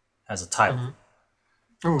has a title.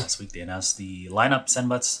 Last week they announced the lineup,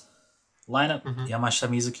 Senbut's lineup. Yamashita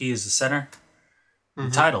Mizuki is the center. The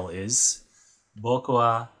title is Boku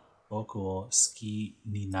wa Boku wo suki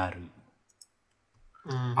ni naru.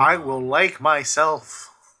 I will like myself.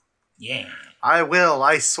 Yeah. I will,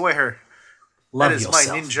 I swear. Love that is yourself,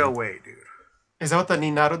 my ninja way, dude. Is that what the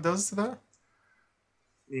Ninaru does to that?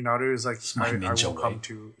 Ninaru is like my ninja will way. Come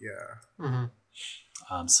to, yeah.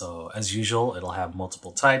 So as usual, it'll have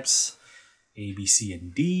multiple types, A, B, C,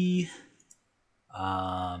 and D.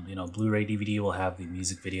 Blu-ray DVD will have the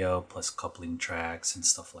music video plus coupling tracks and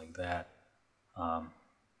stuff like that.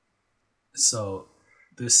 So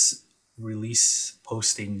this release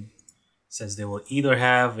posting says they will either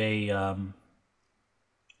have a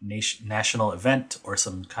national event or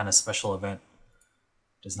some kind of special event.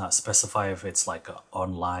 Does not specify if it's like an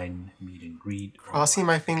online meet and greet. Crossing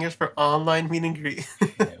my fingers for online meet and greet.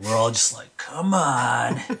 Yeah, we're all just like, come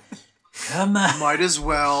on. Come on. Might as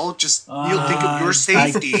well. Just you'll think of your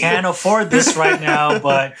safety. I can't afford this right now,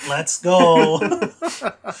 but let's go.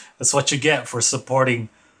 That's what you get for supporting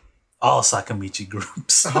all Sakamichi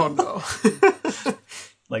groups. Oh no.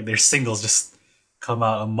 Like their singles just come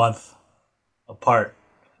out a month apart.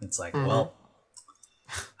 It's like, well.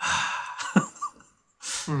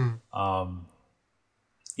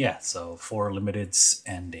 Yeah, so 4 limiteds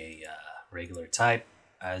and a regular type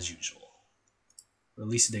as usual.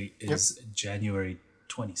 Release date is January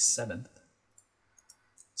 27th.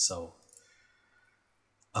 So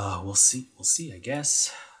we'll see, I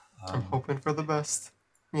guess. I'm hoping for the best.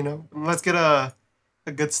 You know, let's get a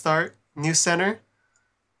good start. New center,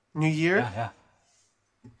 new year. Yeah.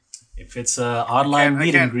 If it's an online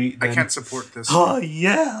meet and greet, then I can't support this. Oh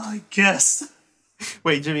yeah, I guess.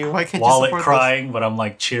 Wait, Jimmy, why can't Wallet you support crying, this? but I'm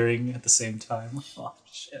like cheering at the same time. Oh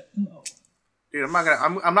shit, no. Dude,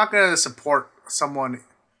 I'm not gonna support someone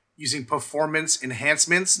using performance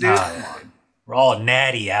enhancements, dude. We're all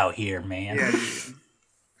natty out here, man. Yeah, dude.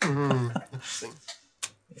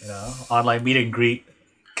 You know, online meet and greet,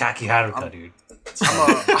 Kaki Haruka, dude.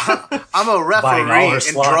 I'm a Buying all her referee in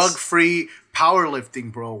slots. drug-free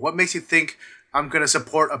powerlifting, bro. What makes you think I'm gonna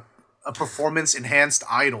support a performance-enhanced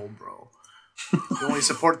idol, bro? You only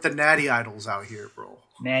support the natty idols out here, bro.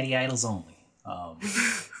 Natty idols only.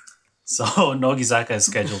 So Nogizaka is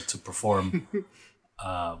scheduled to perform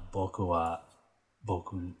Boku wa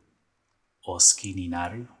Boku o Suki ni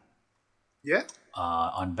naru Yeah,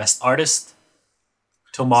 on Best Artist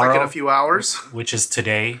it's tomorrow, like in a few hours. which is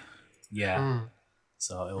today. Yeah.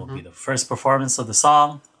 So it will be the first performance of the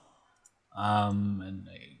song. And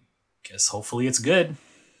I guess hopefully it's good.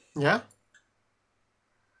 Yeah.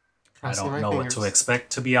 I don't know what to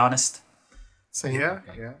expect, to be honest. Same. Yeah.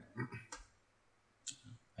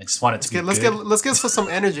 I just want it to be good. Let's get some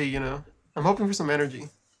energy, you know. I'm hoping for some energy.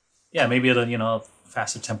 Yeah, maybe a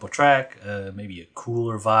faster tempo track, maybe a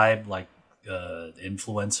cooler vibe like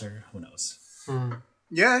Influencer. Who knows?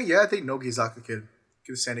 Yeah. I think Nogizaka could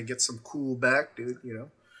stand to get some cool back, dude. You know,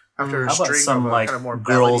 after a How about string some of like kind of more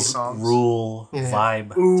girls songs. rule vibe?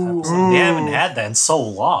 Type Ooh. of song. They haven't had that in so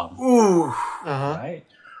long, Ooh, right?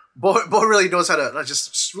 boy really knows how to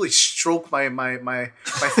just really stroke my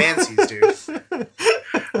fancies, dude.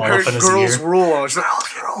 All Heard up in his girls ear. rule. I was like,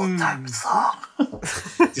 girls rule type song.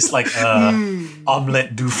 Just like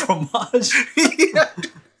omelette du fromage. Yeah.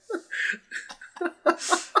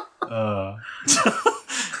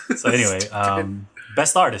 So anyway,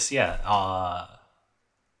 Best Artist, yeah.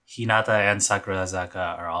 Hinata and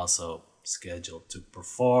Sakurazaka are also scheduled to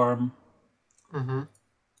perform.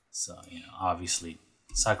 So, obviously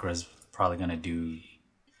Sakura's probably gonna do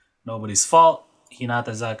Nobody's Fault.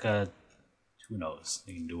 Hinatazaka, who knows?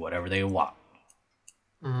 They can do whatever they want.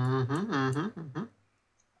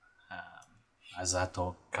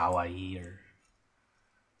 Azato Kawaii or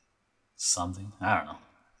something. I don't know.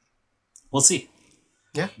 We'll see.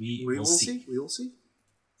 Yeah. We will see. We will see.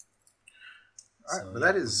 All right, So, but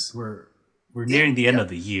that is we're nearing the end of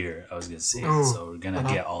the year, I was gonna say. Ooh. So we're gonna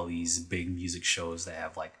get all these big music shows that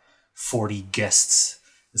have like 40 guests.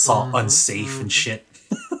 It's all unsafe and shit.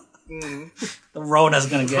 The Rona's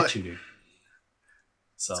gonna get you, dude.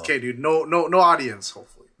 So okay, dude. No audience.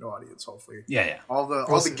 Hopefully, no audience. Hopefully, yeah. all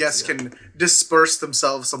the guests can disperse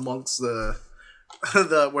themselves amongst the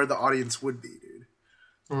where the audience would be, dude.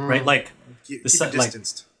 Right, like Keep the it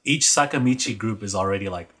distanced. each Sakamichi group is already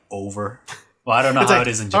like over. Well, I don't know how like,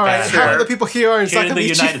 it is in all Japan. right, half of the people here are in Here in the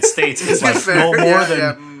Sakamichi. United States, it's like Fair, no more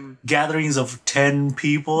yeah, than gatherings of 10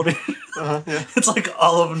 people. Yeah. It's like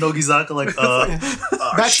all of Nogizaka, like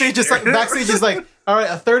Backstage is like, all right,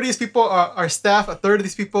 a third of these people are staff, a third of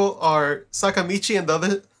these people are Sakamichi, and the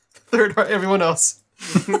other third are everyone else.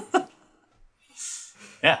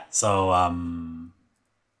 yeah. So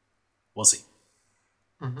we'll see.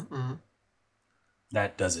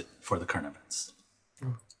 That does it for the current events.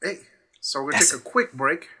 Hey, so we're gonna take a quick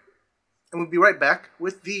break, and we'll be right back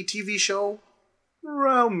with the TV show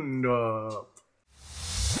Roundup.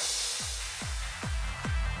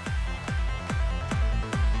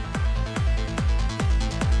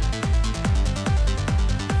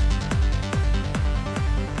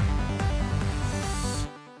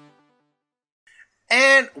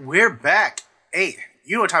 And we're back. Hey,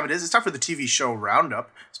 you know what time it is. It's time for the TV show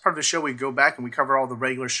roundup. It's part of the show we go back and we cover all the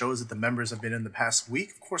regular shows that the members have been in the past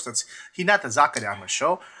week. Of course, that's Hinatazaka de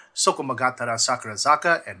Aimashou, Soko Magattara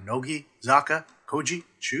Sakurazaka, and Nogizaka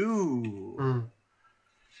Koujichuu.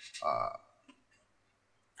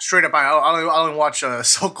 Straight up, I only watch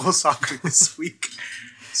Soko Soccer this week.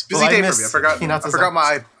 It's a busy day for me.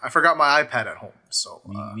 I forgot my iPad at home. So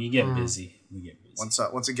we get busy.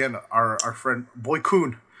 Once again, our friend Boy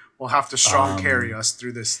Kun will have to strong carry us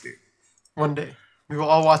through this thing. One day we will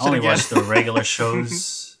all watch it again. I only watch the regular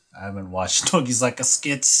shows. I haven't watched Nogizaka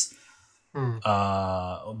skits.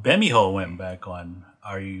 Bemiho went back on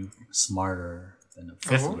Are You Smarter Than a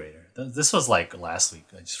Fifth Grader? This was like last week.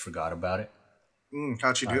 I just forgot about it.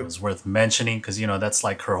 How'd she do? It was worth mentioning because, you know, that's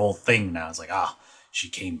like her whole thing now. It's like, she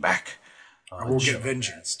came back. I will get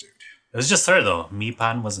vengeance, dude. It was just her, though.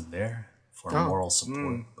 Mipan wasn't there for moral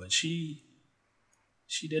support. But she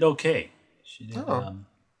did okay. She did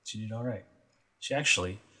all right. She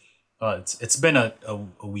actually... it's been a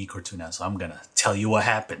week or two now, so I'm going to tell you what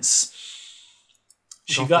happens.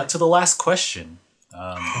 She got to the last question.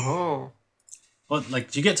 Well,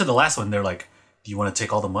 like, you get to the last one, they're like, do you want to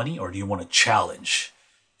take all the money or do you want to challenge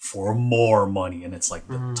for more money? And it's like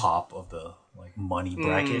the top of the like money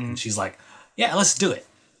bracket. And she's like, yeah, let's do it.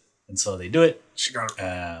 And so they do it. She got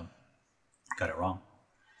it. Got it wrong.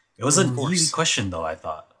 It was an easy question though, I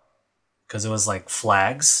thought. Because it was like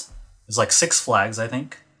flags. It was like 6 flags, I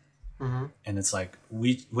think. And it's like,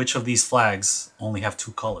 which of these flags only have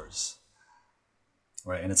 2 colors?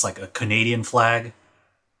 Right? And it's like a Canadian flag,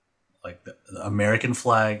 like the American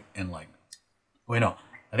flag, and like, wait, no.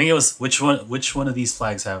 I think it was which one of these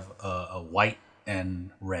flags have a white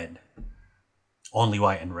and red? Only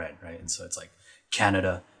white and red, right? And so it's like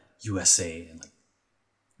Canada, USA, and like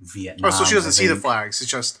Vietnam. Oh, so she doesn't see the flags.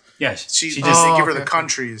 It's just they give her the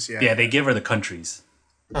countries. Yeah, they give her the countries,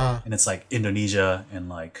 and it's like Indonesia and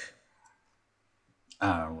like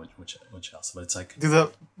I don't know which else, but it's like do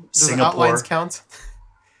the outlines count?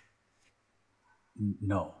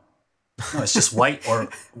 No, it's just white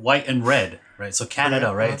and red, right? So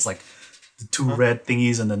Canada, right? It's like the 2 red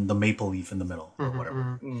thingies and then the maple leaf in the middle or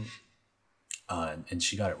whatever. And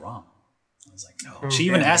she got it wrong. I was like, no. She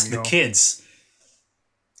even asked the kids.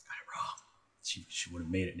 Got it wrong. She would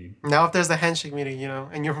have made it, dude. Now if there's a handshake meeting,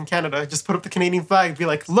 and you're from Canada, just put up the Canadian flag. Be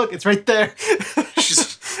like, look, it's right there.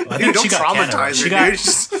 I think don't traumatize her, dude.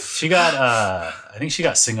 She got. I think she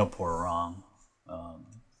got Singapore wrong.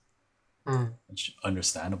 Which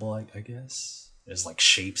understandable, I guess. There's like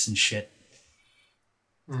shapes and shit.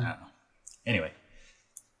 I don't know. Anyway,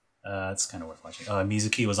 it's kind of worth watching.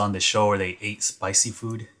 Mizuki was on this show where they ate spicy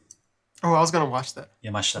food. Oh, I was gonna watch that.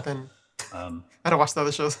 Yamashita. But then I had to watch the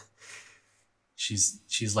other shows.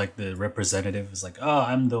 She's like the representative. It's like, oh,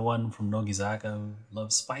 I'm the one from Nogizaka who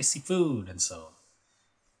loves spicy food, and so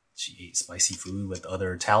she ate spicy food with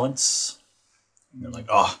other talents. And they're like,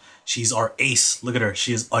 oh, she's our ace. Look at her.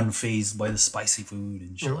 She is unfazed by the spicy food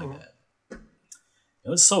and shit like that. It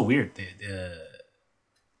was so weird. It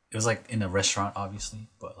was like in a restaurant, obviously,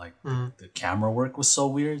 but like the camera work was so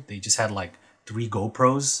weird. They just had like 3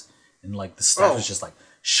 GoPros, and like the staff was just like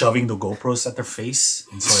shoving the GoPros at their face,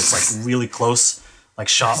 and so it's like really close, like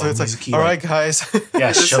shot so of it's Mizuki. Like, all right, guys.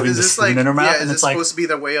 Yeah, shoving the spoon in her mouth, and it's like supposed to be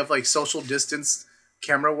their way of like social distance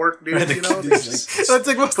camera work, dude. You know, that's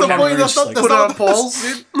like what's the point? That's not put it on poles,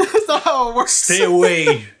 dude. That's not how it works. Stay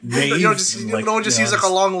away, mate. You don't just use like a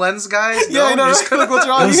long lens, guys. Yeah, I know. Just kind of what's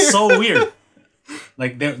wrong. It was so weird.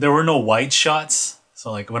 Like there were no wide shots,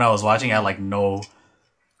 so like when I was watching, I had like no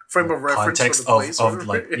frame of reference context for the place of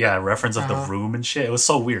like reference of the room and shit. It was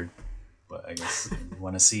so weird. But I guess if you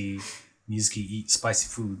want to see Mizuki eat spicy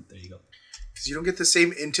food, there you go. Because you don't get the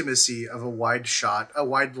same intimacy of a wide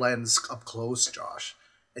lens up close, Josh,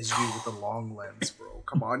 as you do with the long lens, bro.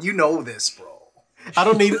 Come on, you know this, bro. I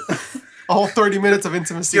don't need a whole 30 minutes of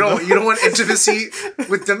intimacy. You don't want intimacy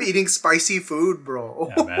with them eating spicy food,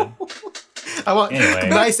 bro. Yeah, man. I want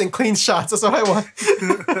nice and clean shots. That's what I want.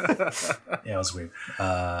 Yeah, it was weird.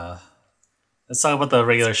 Let's talk about the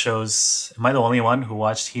regular shows. Am I the only one who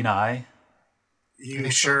watched Hina Ai?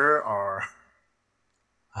 You sure are.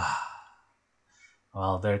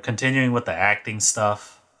 Well, they're continuing with the acting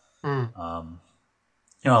stuff.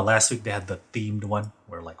 Last week they had the themed one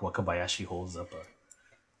where like Wakabayashi holds up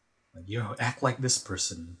you act like this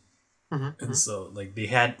person. And so like they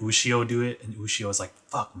had Ushio do it, and Ushio was like,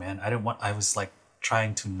 fuck man, I was like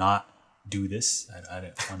trying to not do this. I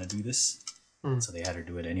didn't want to do this. So they had her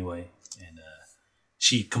do it anyway. And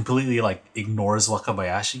she completely like ignores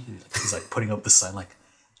Wakabayashi. He's like putting up the sign like,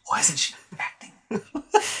 why isn't she acting?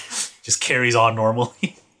 Just carries on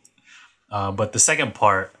normally. But the second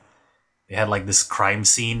part, they had like this crime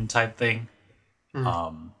scene type thing.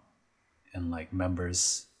 And like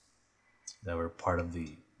members that were part of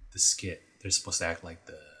the skit, they're supposed to act like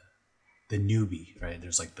the newbie, right?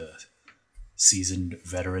 There's like the seasoned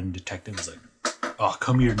veteran detective is like, oh,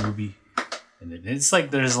 come here, newbie. And it's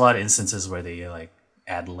like there's a lot of instances where they like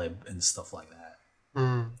ad lib and stuff like that.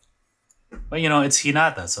 But you know, it's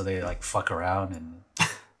Hinata, so they like fuck around and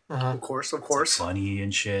of course, it's funny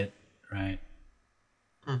and shit, right?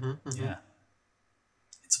 Yeah.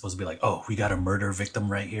 It's supposed to be like, oh, we got a murder victim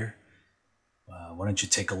right here. Why don't you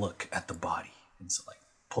take a look at the body? And so like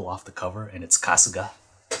pull off the cover and it's Kasuga.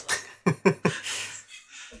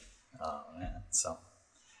 Oh man. So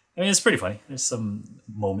I mean it's pretty funny. There's some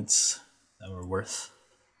moments that were worth.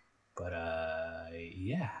 But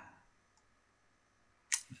yeah.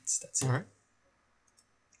 That's it. All right.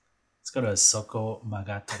 Let's go to Soko,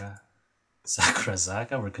 Magattara,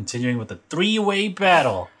 Sakurazaka. We're continuing with the 3-way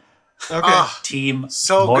battle. Okay. Team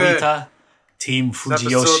so Morita, good. Team These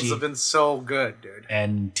episodes Fujiyoshi, have been so good, dude.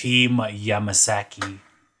 and Team Yamasaki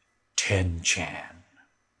Ten-chan.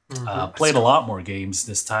 Played a lot more games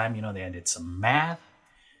this time. You know, they did some math.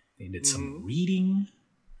 They did some reading.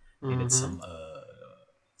 They did some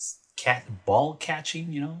ball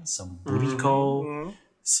catching, you know, some buriko,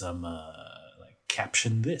 some like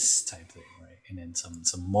caption this type thing, right? And then some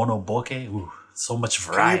monoboke. Ooh, so much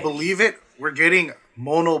variety. Can you believe it? We're getting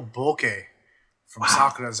monoboke from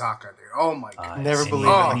Sakurazaka, dude. Oh my god. Never believe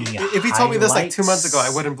it. If you told me this like 2 months ago,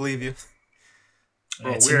 I wouldn't believe you.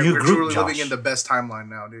 Bro, It's we're a new group, truly Josh. living in the best timeline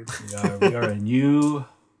now, dude. We are a new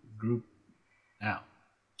group now.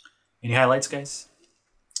 Any highlights, guys?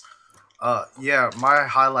 Yeah, my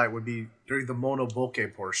highlight would be during the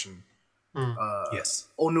monoboke portion. Yes.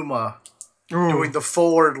 Onuma doing the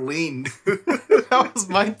forward lean. That was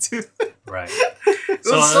mine too. Right.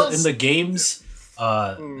 was so In the games,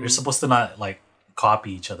 they're supposed to not like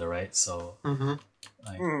copy each other, right? So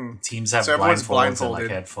like teams have So everyone's blindfolds and like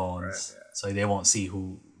blindfolded. headphones, Right, yeah. so they won't see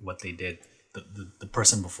what they did. The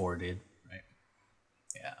person before did, right?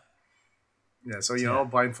 Yeah. Yeah, so you know,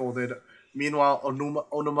 blindfolded. Meanwhile,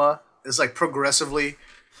 Onuma is like progressively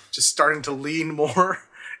just starting to lean more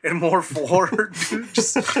and more forward. Dude.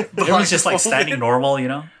 Just Everyone's just like standing normal, you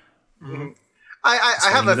know. I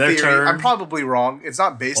have a their theory. turn. I'm probably wrong. It's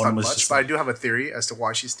not based on Onuma's much, just but I do have a theory as to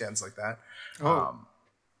why she stands like that.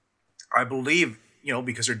 I believe, you know,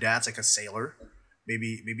 because her dad's like a sailor.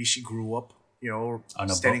 Maybe she grew up, you know,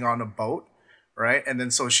 standing on a boat, right? And then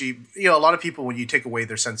so she, you know, a lot of people, when you take away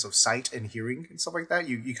their sense of sight and hearing and stuff like that,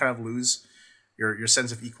 you kind of lose your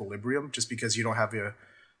sense of equilibrium just because you don't have the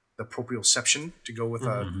proprioception to go with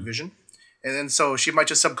vision. And then so she might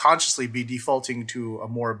just subconsciously be defaulting to a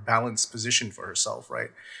more balanced position for herself, right?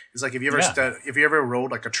 It's like if you ever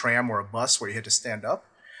rode like a tram or a bus where you had to stand up,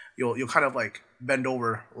 you'll kind of like bend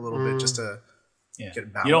over a little bit just to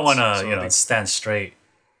get balance. You don't want to stand straight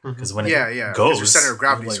because when it because goes, your center of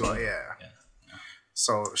gravity is like,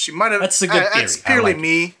 So she might have. That's a good theory. It's purely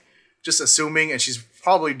me just assuming, and she's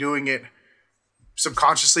probably doing it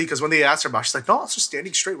subconsciously because when they asked her about it, she's like, no, it's just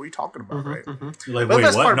standing straight. What are you talking about, right? Like, But the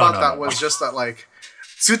best part about No. that was just that, like,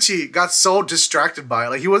 Tsuchi got so distracted by it.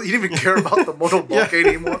 Like, he didn't even care about the monoboke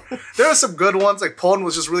anymore. There were some good ones. Like, Pon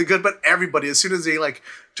was just really good, but everybody, as soon as they, like,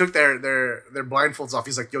 took their blindfolds off,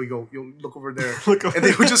 he's like, yo, look over there. And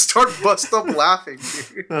they would just start bust up laughing,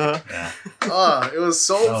 dude. It was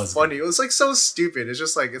so funny. It was, like, so stupid. It's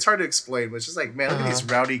just, like, it's hard to explain, but it's just like, man, look at these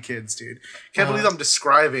rowdy kids, dude. Can't believe I'm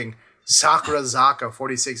describing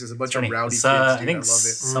Sakurazaka46 as a bunch of rowdy kids, dude. I think I love it.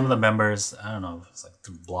 some of the members, I don't know, it's like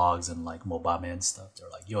through blogs and like Mobame and stuff, they're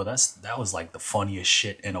like, yo, that was like the funniest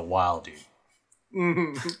shit in a while, dude.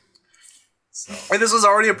 So, And this was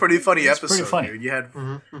already a pretty funny episode, pretty funny. dude.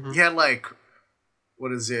 You had like,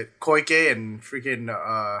 what is it, Koike and freaking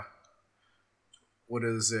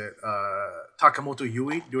Takamoto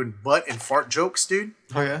Yui doing butt and fart jokes, dude.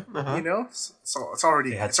 Oh yeah, You know, so it's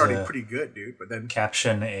already pretty good, dude. But then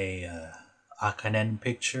caption a Akanen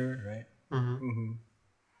picture, right?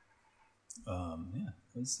 Yeah,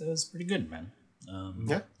 it was pretty good, man.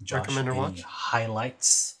 Josh, recommend or any watch.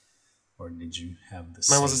 highlights, or did you have the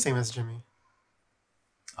Mine was the same as Jimmy.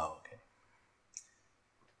 Oh,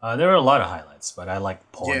 okay. There were a lot of highlights, but I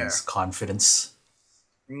like Pon's confidence.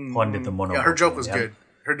 Pon did the mono. her joke was good.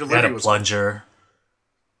 Her They had delivery a was plunger,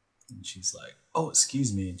 and she's like, "Oh,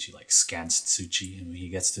 excuse me," and she like scans Tsuchi, and when he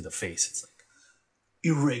gets to the face, it's like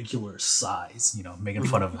irregular size, you know, making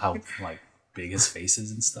fun of how like big his face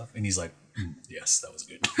is and stuff. And he's like, "Yes, that was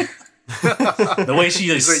good." The way she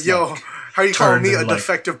is like, yo, how you calling me a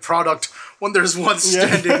defective product when there's one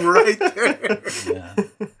standing right there?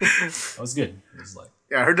 That was good. It was like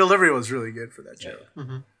her delivery was really good for that joke. Yeah.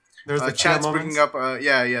 Mm-hmm. There's the chat's bringing up,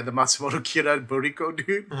 the Matsumoto Kira Buriko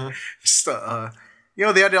dude. Just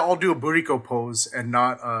they had to all do a Buriko pose and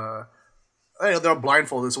not they're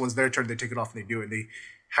blindfolded. So when it's their turn, they take it off and they do it. It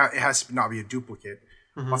has to not be a duplicate.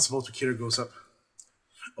 Matsumoto Kira goes up.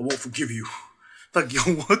 I won't forgive you. Like, yo,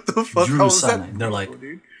 what the fuck? How was that? And they're like,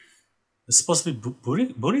 dude? It's supposed to be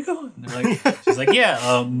Buriko? And they're like, she's like,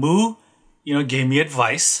 yeah, Mu, gave me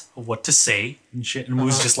advice of what to say and shit. And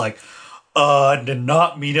Mu's just like, did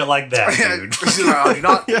not mean it like that, dude.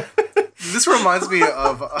 This reminds me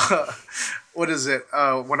of, what is it?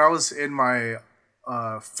 When I was in my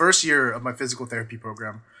first year of my physical therapy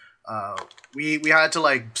program, we had to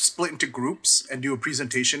like split into groups and do a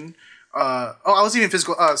presentation. I was even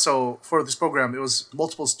physical. So for this program, it was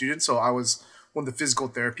multiple students. So I was one of the physical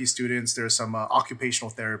therapy students. There's some occupational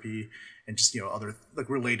therapy and just other like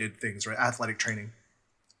related things, right? Athletic training.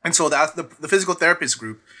 And so the physical therapist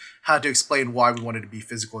group had to explain why we wanted to be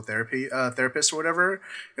physical therapists or whatever.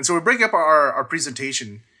 And so we break up our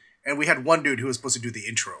presentation, and we had one dude who was supposed to do the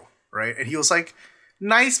intro, right? And he was like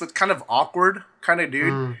nice but kind of awkward kind of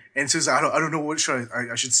dude. And so he's like, I don't know what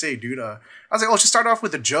I should say, dude. I was like, just start off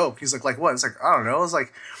with a joke. He's like what? It's like, I don't know. I was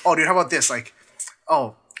like, oh, dude, how about this? Like,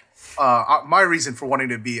 my reason for wanting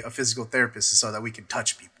to be a physical therapist is so that we can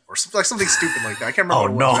touch people or something stupid like that. I can't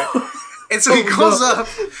remember what it was. Right? And so he goes up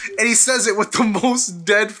and he says it with the most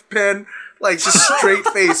deadpan, like just straight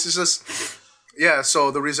face. It's just,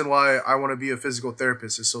 so the reason why I want to be a physical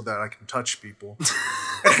therapist is so that I can touch people.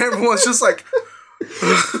 And everyone's just like,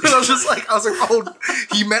 I was like, oh,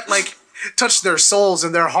 he meant like touch their souls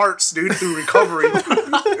and their hearts, dude, through recovery.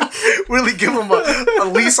 Really give them a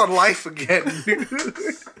lease on life again, dude.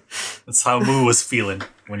 That's how Mu was feeling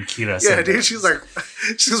when Kira said dude, that. she's like,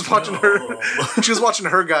 she was watching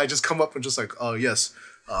her guy just come up and just like, oh, yes,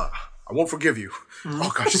 I won't forgive you.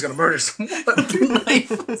 Oh, God, she's going to murder someone. Yeah,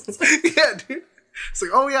 dude. It's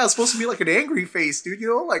like, oh, yeah, it's supposed to be like an angry face, dude,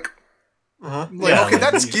 like, okay,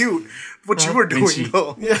 that's cute. What you were doing,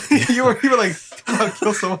 though. Yeah, you were like, I'll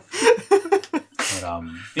kill someone.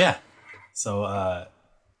 But, so,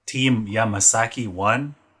 Team Yamasaki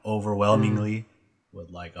won overwhelmingly with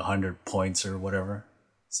like 100 points or whatever.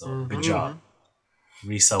 So, good job.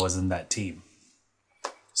 Risa was in that team.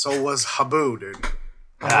 So was Habu, dude.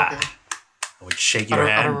 I would shake your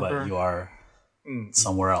hand, but you are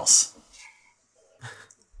somewhere else.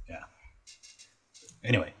 Yeah.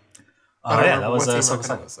 Anyway. That was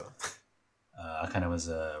Sakurazaka. Akane was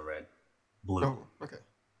red. Blue. Oh, okay.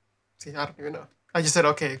 See, I don't even know. I just said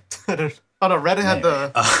okay. Red had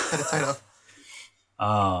the had it tied up.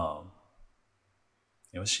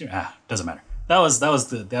 It was sure. Doesn't matter. That was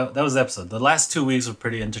the episode. The last 2 weeks were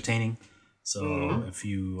pretty entertaining. So if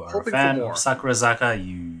you are a fan of Sakurazaka,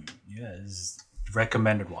 it's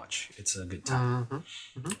recommended watch. It's a good time.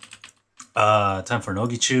 Time for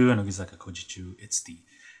Nogizaka Koujichuu. It's the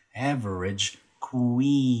average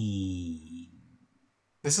queen.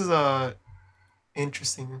 This is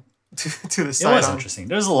interesting to the side. It was interesting.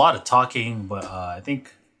 There's a lot of talking, but I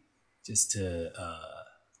think just to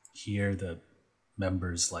hear the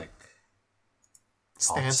members like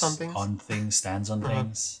stands on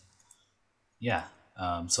things. Yeah.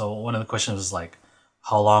 So one of the questions was like,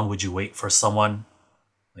 how long would you wait for someone?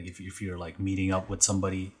 Like if you're like meeting up with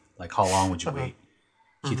somebody, like how long would you wait?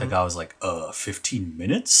 Kitagawa was like, 15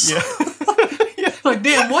 minutes? Yeah. Like,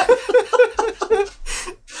 damn, what?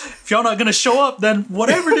 If y'all not gonna show up, then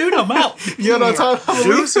whatever, dude, I'm out. You know time.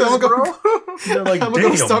 Deuces, bro. You're like, I'm gonna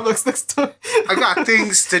go to Starbucks next time. I got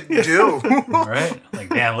things to do. Right? Like,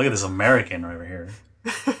 damn, look at this American right over here.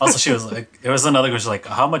 Also, she was like, there was another question like,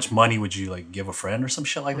 how much money would you like give a friend or some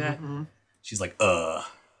shit like that? She's like,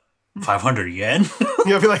 500 yen?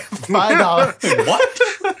 You'll be like, $5. Like, what?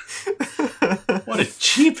 What a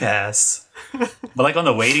cheap ass. But like on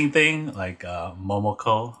the waiting thing, like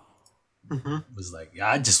Momoko was like, yeah,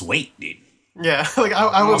 I'd just wait, dude. Yeah, like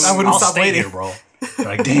I wouldn't stop waiting, here, bro.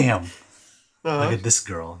 Like, damn, look at this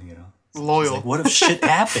girl, loyal. Like, what if shit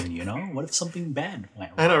happened? What if something bad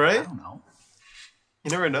went wrong? I know, right? I don't know.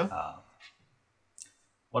 You never know.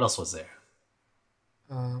 What else was there?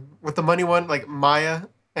 With the money one, like Maya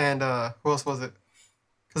and who else was it?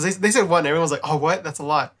 Because they said one, everyone was like, oh, what? That's a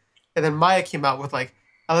lot. And then Maya came out with like,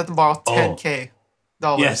 I let them borrow $10K.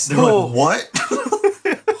 Yes, they're like, what?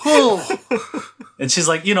 And she's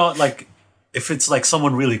like, like if it's like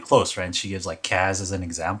someone really close, right? And she gives like Kaz as an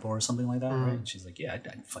example or something like that, right? And she's like, yeah,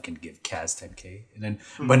 I'd fucking give Kaz $10K. And then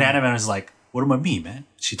Banana Man was like, what about me, man?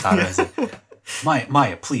 She thought I was like,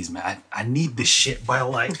 Maya, please, man, I need this shit by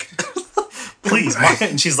like, please, Maya.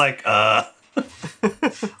 And she's like,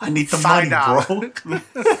 I need the money,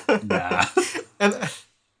 bro. Nah. And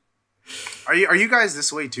are you guys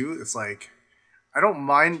this way too? It's like I don't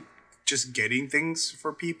mind just getting things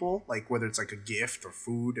for people, like whether it's like a gift or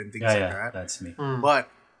food and things like that. That's me. But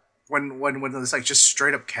when it's like just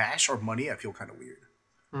straight up cash or money, I feel kind of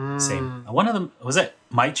weird. Same. One of them was it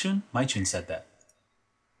Maichun? Maichun said that.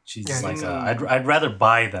 She's like, I'd rather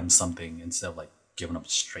buy them something instead of like giving them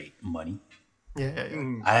straight money. Yeah.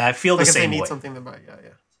 I feel like the same way. If they need way. something to buy,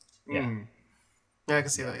 yeah. Yeah, I can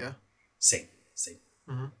see that. Yeah. Same.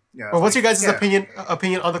 Mm-hmm. Yeah. Well, what's your guys' opinion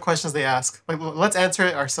on the questions they ask? Like, let's answer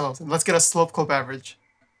it ourselves and let's get a slope club average.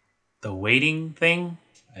 The waiting thing,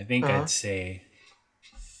 I think I'd say.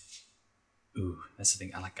 Ooh, that's the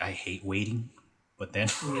thing. I hate waiting, but then.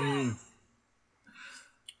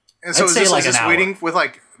 And so is this waiting with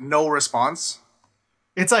like no response?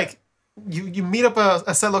 It's like you meet up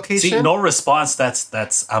a set location. See, no response. That's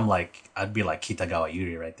I'd be like Kitagawa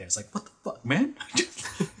Yuri right there. It's like, what the fuck, man?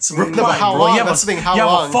 It's how long? That's the thing. How long? You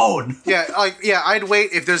have a phone. Yeah, I'd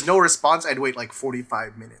wait if there's no response. I'd wait like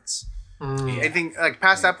 45 minutes. I think like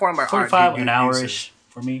past that point, I'm like 45 an hour-ish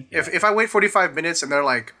for me. Yeah. If I wait 45 minutes and they're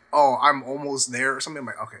like, oh, I'm almost there or something, I'm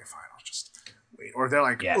like, okay, fine, I'll just wait. Or they're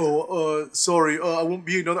like, sorry, I won't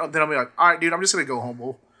be another. Then I'll be like, all right, dude, I'm just gonna go home.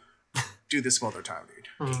 We'll do this some other time, dude.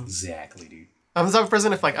 Exactly, dude. I'm the type of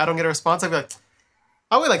person, if like I don't get a response, I'd be like,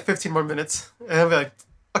 I'll wait like 15 more minutes. And I'll be like,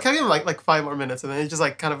 okay, I'll give him like 5 more minutes. And then it just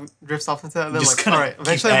like kind of drifts off into that. And then Just like, all right.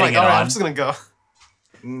 Eventually I'm like, all right, I'm just going to go.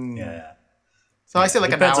 Yeah. So I say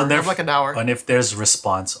like Depends an hour. on like an hour. On if there's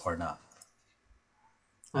response or not.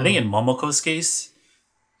 I think in Momoko's case,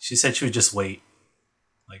 she said she would just wait.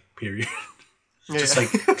 Like, period. Just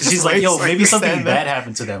like, because she's like, yo, maybe something bad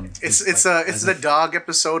happened to them. It's the dog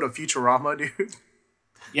episode of Futurama, dude.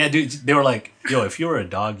 Yeah, dude, they were like, yo, if you were a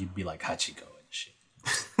dog, you'd be like Hachiko and shit.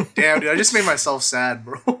 Damn, dude, I just made myself sad,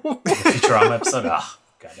 bro. The Futurama episode? Ah,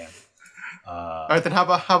 goddamn. All right, then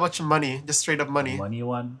how much money? Just straight up money. Money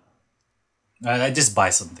one? I just buy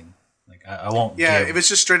something. Like, I won't if it's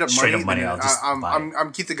just straight up money, I'll just buy it.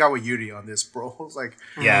 I'm Kitagawa Yuri on this, bro. It's like,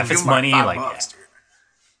 yeah, if it's money, like, $5,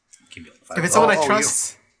 give me like $5. If it's someone I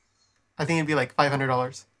trust, I think it'd be like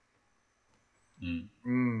 $500.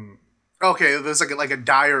 Okay, there's like a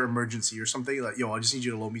dire emergency or something. Like, yo, I just need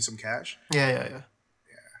you to loan me some cash. Yeah.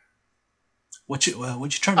 What you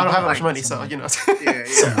trying to I don't buy? have much money, so you know. Yeah.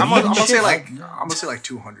 I'm gonna say like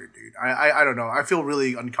 200, dude. I don't know. I feel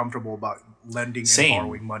really uncomfortable about lending and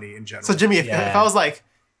borrowing money in general. So Jimmy, if I was like,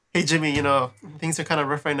 hey Jimmy, you know, things are kind of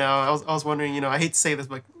rough right now. I was wondering, you know, I hate to say this,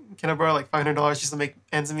 but can I borrow like $500 just to make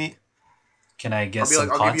ends meet? Can I get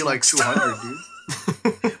I'll give you like 200, dude.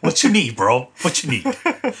 What you need, bro? What you need?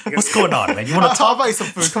 What's going on, man? You want to talk? I'll buy you some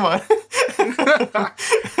food. Come on.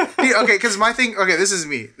 Okay, because my thing. Okay, this is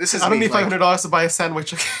me. I don't need $500 to buy a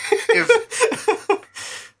sandwich.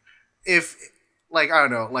 if like I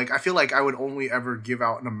don't know, like I feel like I would only ever give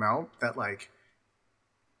out an amount that like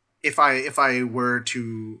if I were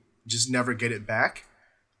to just never get it back,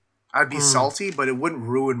 I'd be salty, but it wouldn't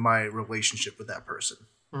ruin my relationship with that person.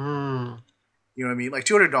 You know what I mean? Like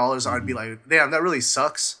 $200, I'd be like, damn, that really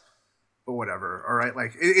sucks. But whatever, all right.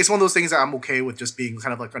 Like it's one of those things that I'm okay with just being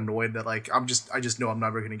kind of like annoyed that like I just know I'm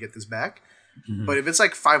never gonna get this back. But if it's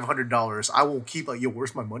like $500, I will keep like, yo,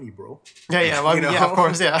 where's my money, bro? Yeah. Well, yeah, of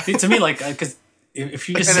course, yeah. To me, like, because if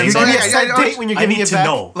you just say that, date when you're giving it back,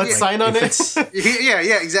 know. Let's sign on it.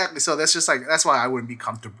 Yeah, exactly. So that's just like that's why I wouldn't be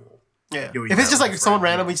comfortable. Yeah. If it's just like someone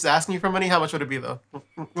randomly just asking you for money, how much would it be though?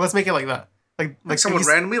 Let's make it like that. Like someone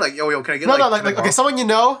randomly, like, yo, can I get like okay, someone you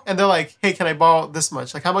know, and they're like, hey, can I borrow this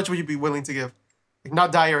much? Like, how much would you be willing to give? Like,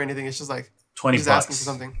 not die or anything. It's just like $20. Just asking for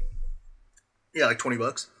something. Yeah, like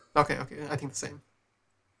 $20. Okay, I think the same.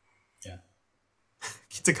 Yeah.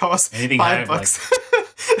 To cost anything $5. Like,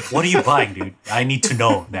 what are you buying, dude? I need to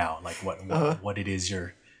know now. Like what it is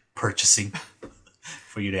you're purchasing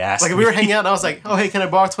for you to ask. Like if we were hanging out and I was like, oh hey, can I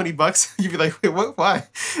borrow $20? You'd be like, wait, what? Why?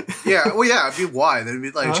 Yeah, well, yeah, it'd be why. Then it'd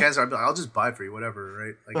be like a chance. I'd be like, I'll just buy it for you, whatever,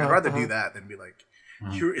 right? Like I'd rather do that than be like,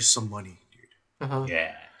 here is some money, dude.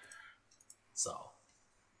 Yeah. So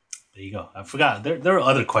there you go. I forgot. There are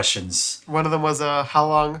other questions. One of them was, how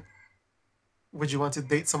long would you want to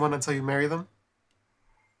date someone until you marry them?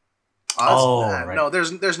 Right. No,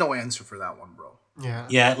 there's no answer for that one, bro. Yeah.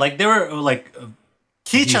 Yeah, like there were like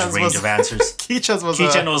Keychan's range of answers. Keychan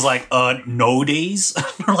was like, no days.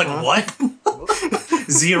 We're like, what?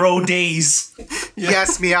 0 days. He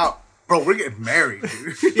asked me out, bro. We're getting married,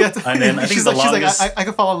 dude. Yeah. And then I think the longest. She's like, I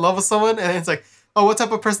could fall in love with someone, and it's like, oh, what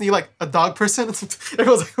type of person do you like? A dog person?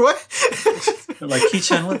 Everyone's like, what? Like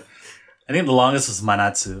Keychan, what? I think the longest was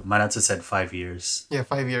Manatsu. Manatsu said 5 years. Yeah,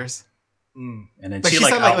 5 years. And then she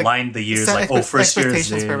like outlined the years, like, oh, first year is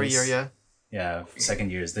this. For every year, yeah,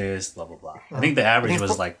 second year is this, blah, blah, blah. I think the average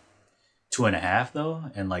was like 2.5 though.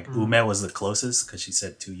 And like Ume was the closest because she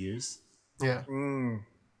said 2 years. Yeah.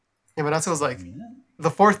 Yeah, but Natsu was like, the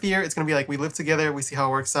 4th year, it's going to be like, we live together, we see how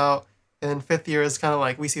it works out. And then 5th year is kind of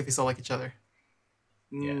like, we see if we still like each other.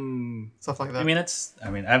 Yeah. Stuff like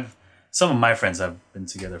that. Some of my friends have been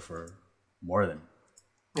together for more than.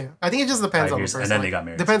 Yeah. I think it just depends on the person. And then they got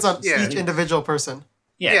married. Depends on each individual person.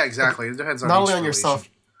 Yeah, exactly. It depends on not only on yourself.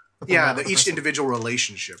 Yeah, each individual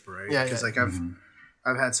relationship, right? Yeah, because like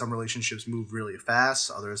I've had some relationships move really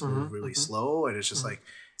fast, others move really slow, and it's just like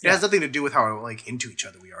it has nothing to do with how like into each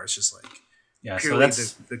other we are. It's just like purely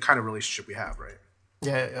so the kind of relationship we have, right?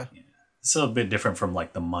 Yeah. It's a bit different from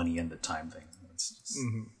like the money and the time thing. It's just,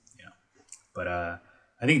 But I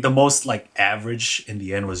think the most like average in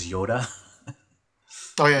the end was Yoda.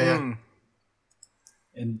 Oh yeah.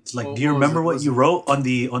 And like, do you remember what you wrote on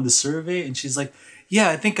the survey? And she's like, yeah,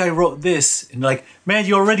 I think I wrote this. And like, man,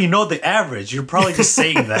 you already know the average. You're probably just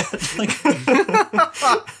saying that. Like,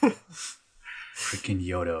 freaking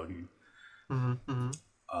Yoda, dude. I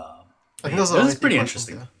think those are pretty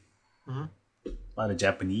interesting. A lot of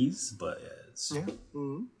Japanese, but it's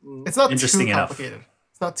it's not interesting too complicated. Enough.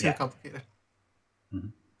 It's not too complicated.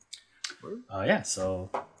 So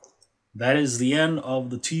that is the end of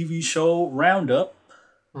the TV show roundup,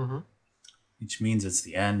 which means it's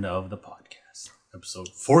the end of the podcast. Episode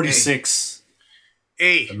 46.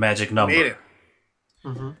 The magic number. Made it.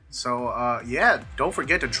 So, don't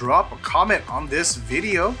forget to drop a comment on this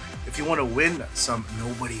video if you want to win some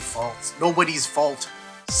Nobody's Fault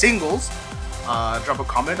singles. Drop a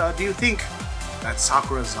comment. Do you think that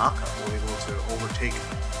Sakurazaka will be able to overtake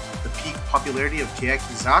the peak popularity of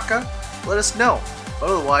Keyakizaka? Let us know. But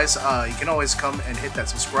otherwise, you can always come and hit that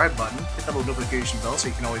subscribe button, hit that little notification bell so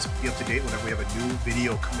you can always be up to date whenever we have a new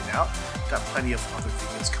video coming out. Got plenty of other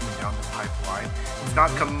videos coming down the pipeline. If not,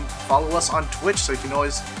 come follow us on Twitch so you can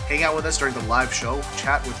always hang out with us during the live show,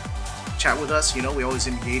 chat with us. You know, we always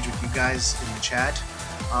engage with you guys in the chat.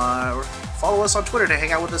 Or follow us on Twitter to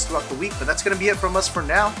hang out with us throughout the week. But that's going to be it from us for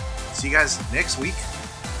now. See you guys next week.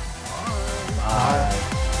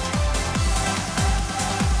 Bye.